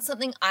it's not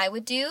something I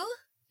would do.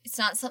 It's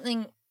not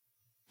something,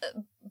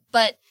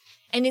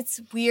 and it's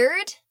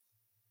weird.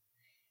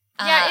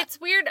 Yeah, it's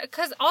weird,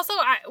 because also,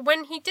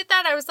 when he did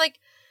that, I was like,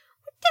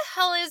 what the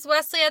hell is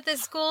Wesley at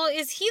this school?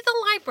 Is he the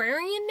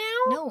librarian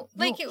now? No,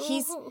 Like,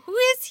 he's... who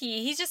is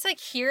he? He's just, like,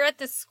 here at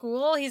the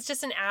school? He's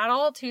just an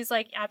adult who's,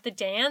 like, at the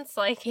dance?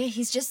 Like, Yeah,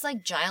 he's just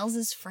like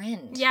Giles's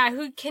friend. yeah,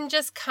 who can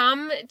just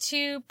come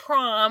to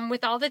prom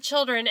with all the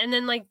children and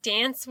then, like,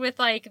 dance with,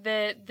 like,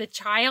 the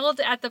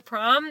child at the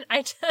prom?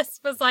 I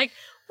just was like,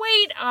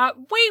 wait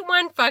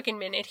one fucking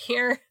minute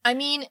here. I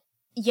mean,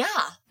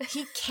 yeah,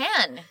 he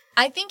can.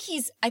 I think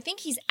he's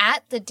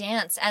at the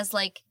dance as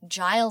like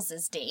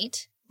Giles's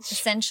date,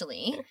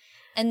 essentially.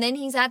 And then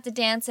he's at the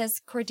dance as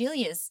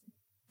Cordelia's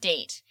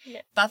date.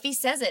 Yeah. Buffy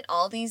says it.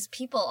 All these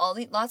people,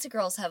 lots of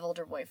girls have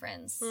older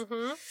boyfriends.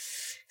 Mm-hmm.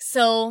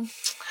 So,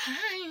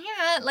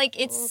 yeah, like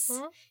it's,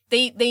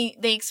 they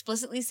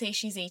explicitly say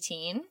she's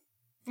 18.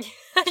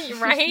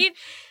 Right?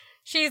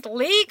 She's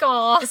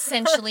legal.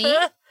 Essentially.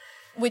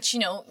 Which,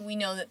 we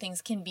know that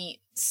things can be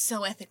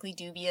so ethically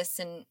dubious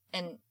and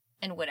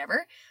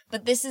whatever.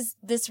 But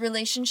this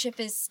relationship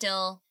is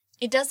still,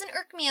 it doesn't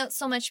irk me out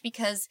so much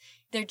because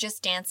they're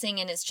just dancing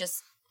and it's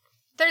just...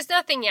 There's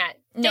nothing yet.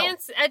 No.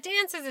 A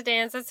dance is a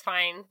dance, that's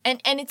fine. And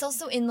it's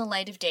also in the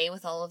light of day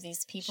with all of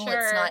these people.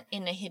 Sure. It's not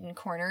in a hidden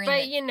corner.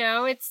 But,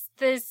 it's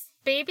this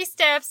baby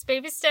steps.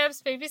 Here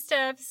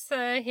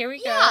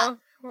we Yeah. go.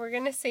 We're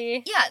gonna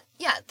see.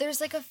 Yeah.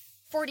 There's like a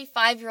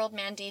 45-year-old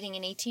man dating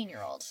an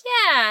 18-year-old.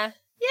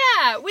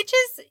 Yeah, which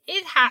is,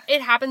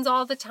 it happens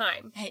all the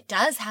time. It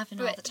does happen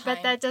all the time.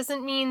 But that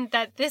doesn't mean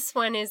that this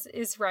one is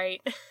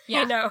right.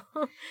 Yeah.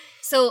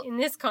 So, in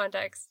this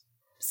context.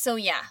 So,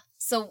 yeah.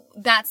 So,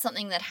 that's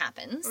something that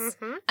happens.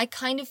 Mm-hmm. I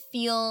kind of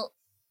feel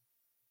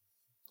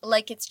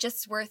like it's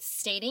just worth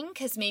stating,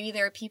 because maybe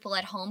there are people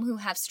at home who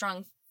have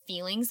strong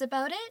feelings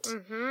about it.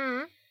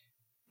 Mm-hmm.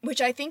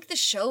 Which I think the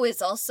show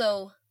is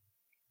also...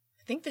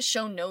 I think the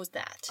show knows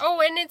that.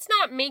 Oh, and it's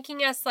not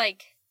making us,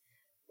 like...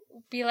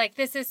 be like,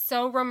 this is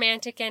so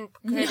romantic and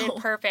good and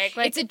perfect.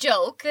 Like, it's a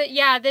joke.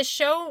 The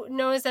show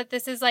knows that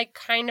this is like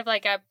kind of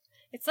like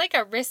it's like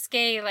a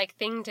risque like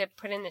thing to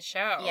put in the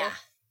show. Yeah.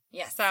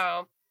 Yes.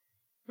 So.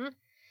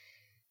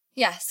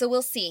 Yeah, so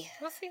we'll see.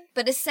 We'll see.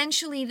 But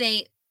essentially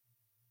they,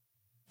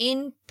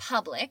 in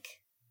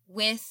public,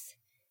 with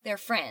their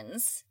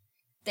friends,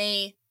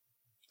 they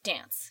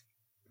dance.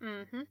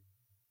 Mm-hmm.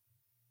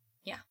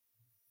 Yeah.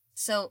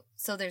 So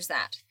there's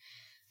that.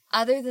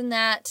 Other than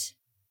that...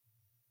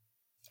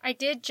 I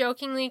did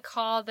jokingly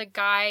call the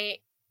guy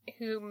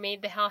who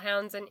made the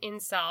Hellhounds an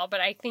incel,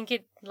 but I think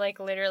it, like,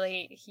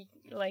 literally, he,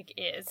 like,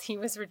 is. He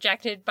was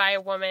rejected by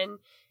a woman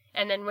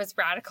and then was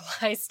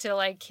radicalized to,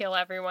 like, kill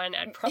everyone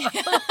at prom.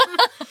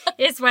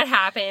 Is what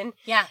happened.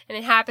 Yeah. And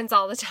it happens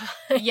all the time.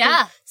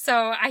 Yeah.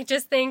 So I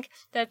just think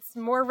that's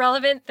more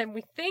relevant than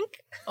we think.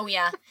 Oh,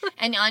 yeah.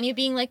 And Anya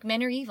being like,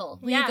 men are evil.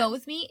 Will you go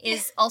with me?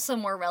 Is also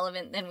more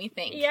relevant than we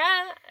think.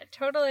 Yeah,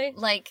 totally.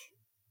 Like,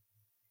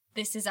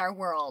 this is our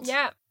world.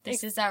 Yeah.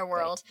 This is our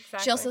world.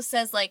 Exactly. She also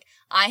says, like,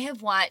 I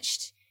have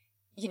watched,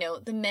 you know,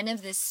 the men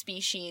of this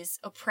species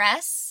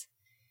oppress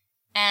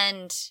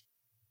and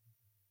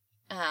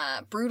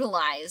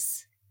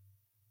brutalize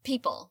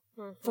people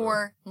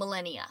for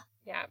millennia.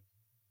 Yeah.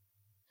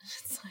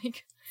 It's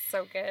like...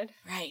 So good.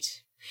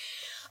 Right.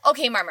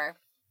 Okay, Marmar.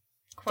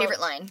 Quote.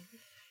 Favorite line.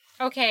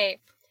 Okay.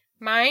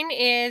 Mine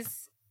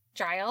is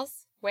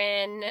Giles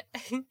when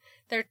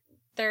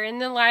they're in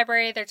the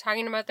library, they're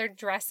talking about their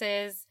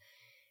dresses,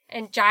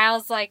 and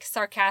Giles, like,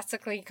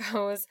 sarcastically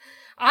goes,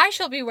 I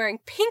shall be wearing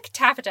pink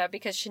taffeta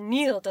because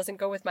chenille doesn't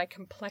go with my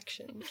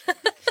complexion.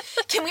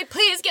 Can we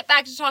please get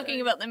back to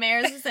talking about the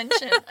mayor's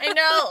ascension? I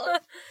know.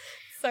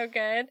 So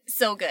good.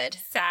 So good.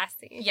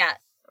 Sassy. Yeah.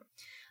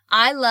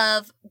 I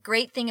love,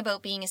 great thing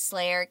about being a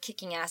slayer,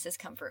 kicking ass is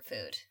comfort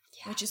food.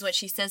 Yes. Which is what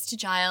she says to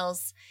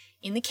Giles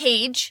in the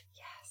cage.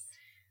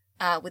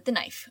 Yes. With the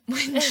knife.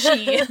 When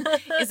she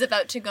is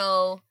about to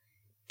go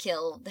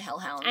kill the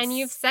Hellhounds. And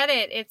you've said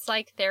it. It's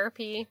like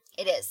therapy.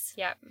 It is.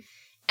 Yep.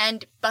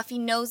 And Buffy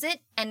knows it,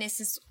 and this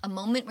is a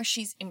moment where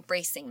she's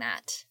embracing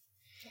that.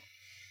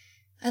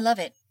 I love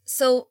it.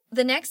 So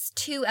the next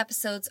 2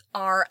 episodes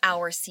are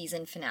our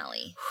season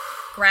finale.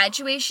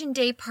 Graduation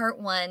Day Part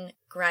 1,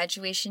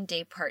 Graduation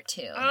Day Part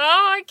 2. Oh,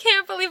 I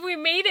can't believe we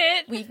made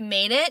it. We've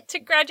made it to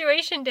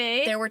Graduation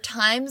Day. There were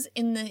times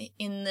in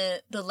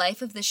the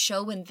life of the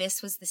show when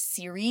this was the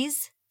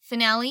series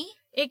finale.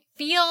 It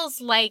feels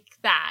like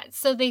that.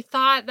 So they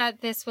thought that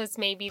this was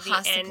maybe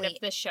Possibly. The end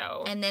of the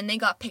show. And then they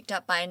got picked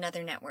up by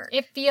another network.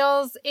 It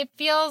feels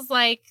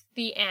like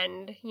the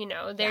end, you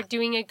know. They're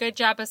doing a good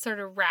job of sort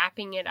of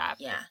wrapping it up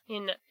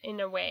in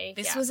a way.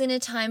 This was in a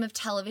time of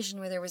television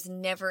where there was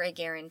never a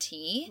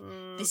guarantee.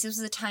 This was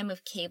a time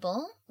of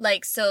cable.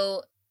 Like,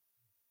 so,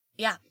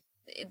 yeah.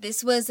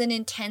 This was an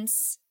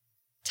intense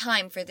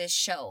time for this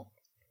show.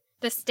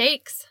 The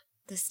stakes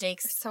are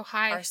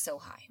so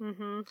high.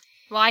 Mm-hmm.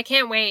 Well, I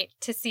can't wait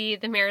to see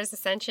the Mayor's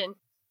Ascension.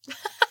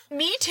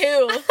 Me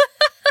too.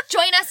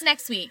 Join us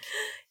next week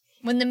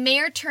when the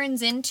mayor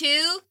turns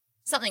into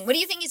something. What do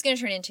you think he's going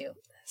to turn into?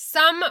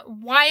 Some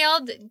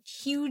wild,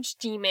 huge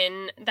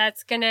demon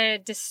that's going to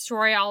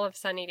destroy all of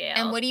Sunnydale.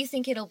 And what do you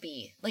think it'll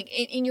be? Like,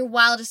 in your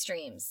wildest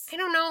dreams? I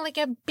don't know, like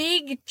a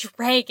big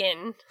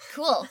dragon.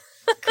 Cool.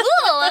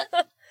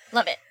 Cool.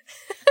 Love it.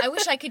 I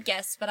wish I could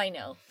guess, but I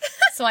know.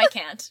 So I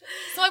can't.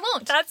 So I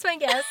won't. That's my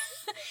guess.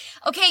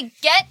 Okay,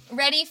 get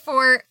ready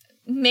for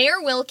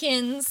Mayor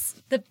Wilkins,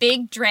 the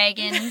big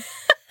dragon,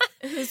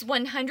 who's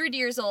 100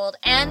 years old.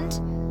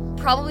 And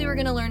probably we're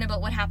going to learn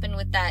about what happened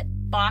with that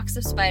box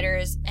of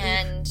spiders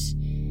and...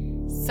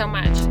 So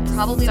much.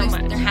 Probably so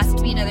much. There has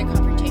to be another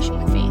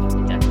confrontation with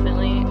Faith.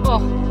 Definitely.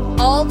 Oh.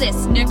 All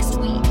this next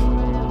week.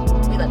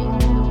 We love you.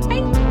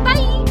 Bye.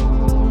 Bye.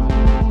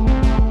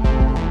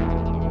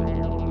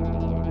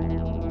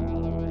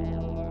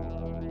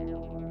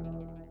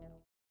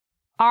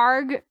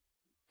 Arg.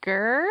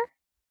 Grr.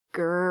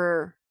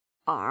 Grr.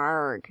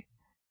 Arg.